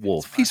go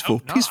wolf. Peaceful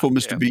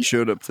Mr. B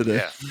showed up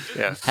today.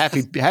 Yeah.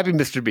 Happy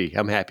Mr. B.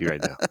 I'm happy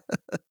right now.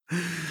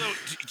 So,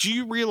 do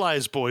you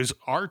realize, boys,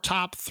 our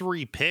top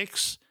 3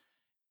 picks?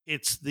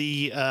 It's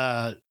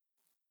the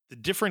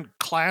different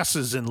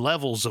classes and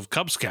levels of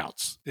Cub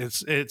Scouts.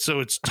 It's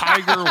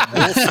Tiger,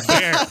 Wolf,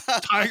 Bear,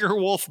 Tiger,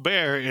 Wolf,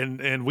 Bear,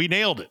 and we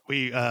nailed it.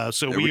 We are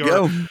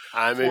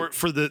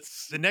for the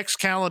next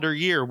calendar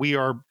year. We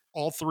are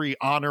all 3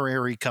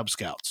 honorary Cub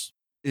Scouts.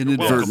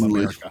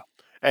 Inadvertently.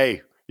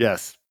 Hey,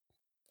 yes,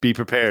 be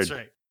prepared. That's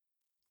right.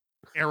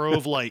 Arrow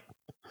of Light.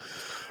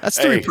 That's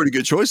 3 pretty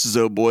good choices,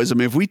 though, boys. I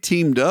mean, if we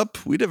teamed up,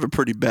 we'd have a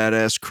pretty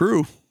badass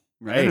crew,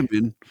 right? I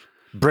mean.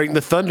 Bring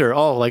the thunder.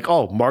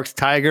 Mark's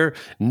tiger,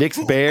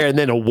 Nick's bear, and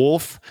then a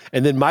wolf.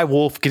 And then my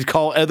wolf could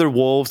call other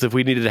wolves if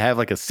we needed to have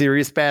like a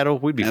serious battle.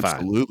 We'd be fine.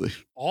 Absolutely.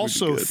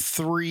 Also,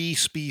 3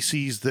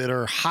 species that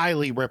are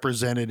highly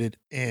represented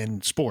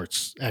in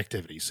sports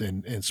activities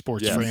and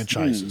sports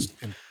franchises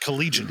and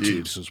collegiate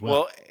teams as well.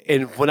 Well,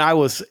 and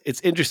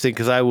it's interesting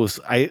because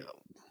I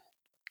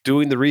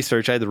doing the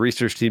research. I had the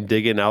research team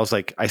dig in. I was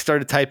like, I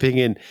started typing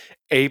in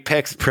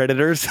apex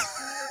predators.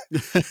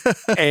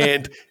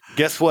 And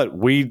guess what?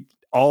 We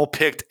all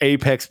picked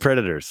apex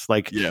predators.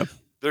 Like,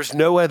 there's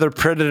no other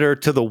predator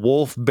to the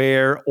wolf,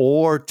 bear,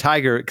 or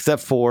tiger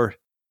except for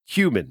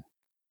human.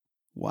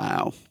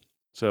 Wow.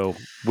 So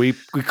we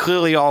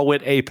clearly all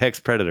went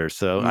apex predators.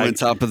 So we went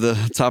top of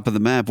the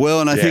map.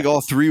 Well, and I think all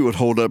 3 would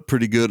hold up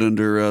pretty good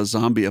under a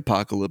zombie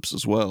apocalypse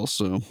as well.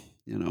 So,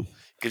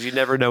 because you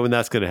never know when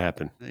that's going to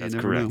happen. That's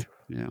correct.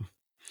 Know. Yeah.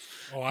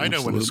 Oh, I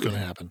know when it's going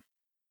to happen,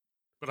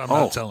 but I'm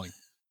not telling.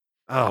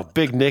 Oh,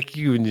 Big Nick,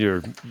 you and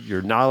your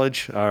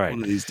knowledge. All right.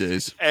 One of these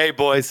days. Hey,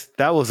 boys,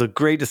 that was a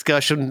great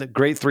discussion.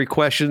 Great 3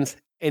 questions.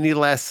 Any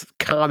last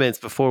comments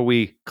before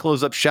we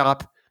close up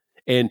shop?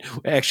 And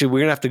actually,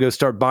 we're going to have to go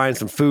start buying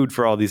some food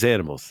for all these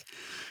animals.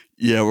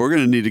 Yeah, we're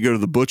going to need to go to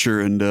the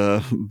butcher and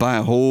buy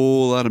a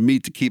whole lot of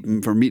meat to keep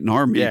them from eating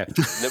our meat. Yeah,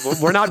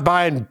 we're not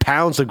buying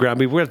pounds of ground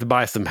beef. We're going to have to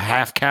buy some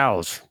half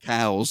cows.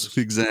 Cows,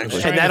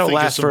 exactly. And that'll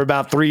last for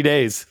about 3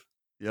 days.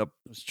 Yep.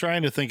 I was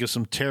trying to think of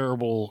some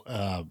terrible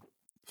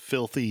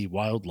filthy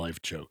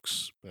wildlife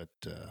jokes,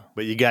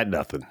 but you got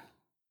nothing.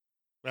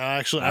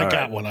 Actually, I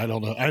got one. I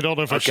don't know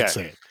if I should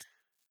say it.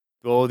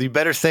 Well, you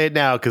better say it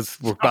now because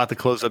we're about to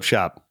close up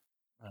shop.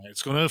 All right,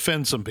 it's going to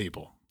offend some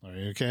people. Are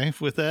you okay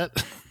with that,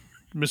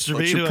 Mr.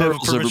 Clutch B? your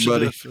pearls,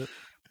 everybody.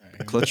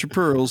 Right. Clutch your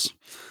pearls.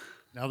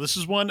 Now, this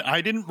is one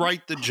I didn't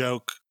write the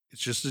joke.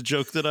 It's just a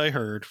joke that I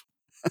heard.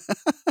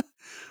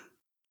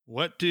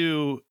 Oh,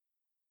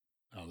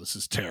 this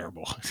is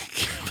terrible.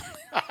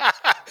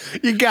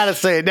 You got to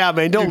say it now,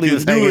 man. Don't leave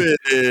us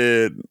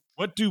hanging.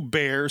 What do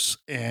bears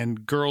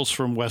and girls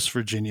from West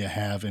Virginia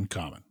have in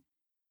common?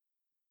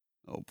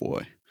 Oh,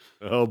 boy.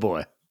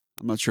 I'm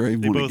not sure I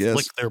even want to guess. They both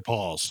lick their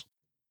paws.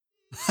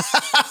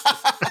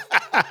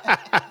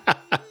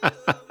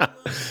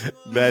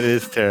 That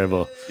is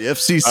terrible. The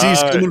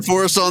FCC's coming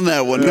for us on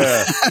that one.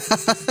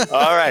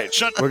 All right.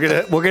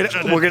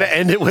 We're gonna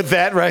end it with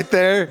that right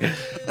there.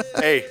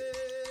 Hey,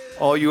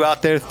 all you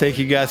out there, thank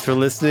you guys for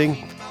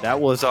listening.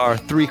 That was our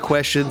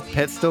 3-question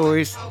pet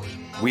stories.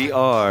 We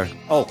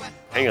will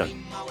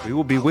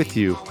be with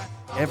you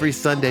every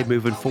Sunday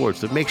moving forward.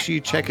 So make sure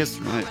you check us,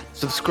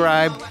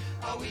 subscribe,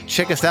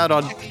 check us out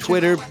on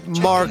Twitter.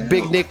 Mark,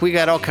 Big Nick, we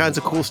got all kinds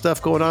of cool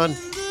stuff going on.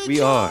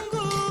 We are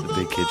The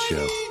Big Kid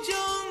Show.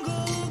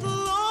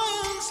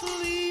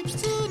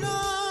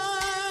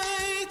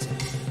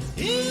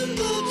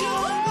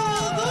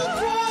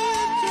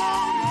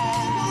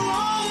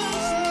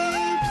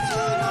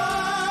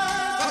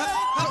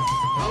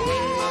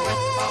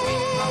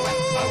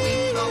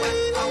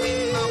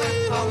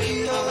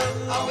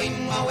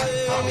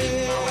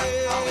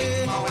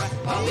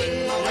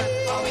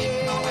 Away.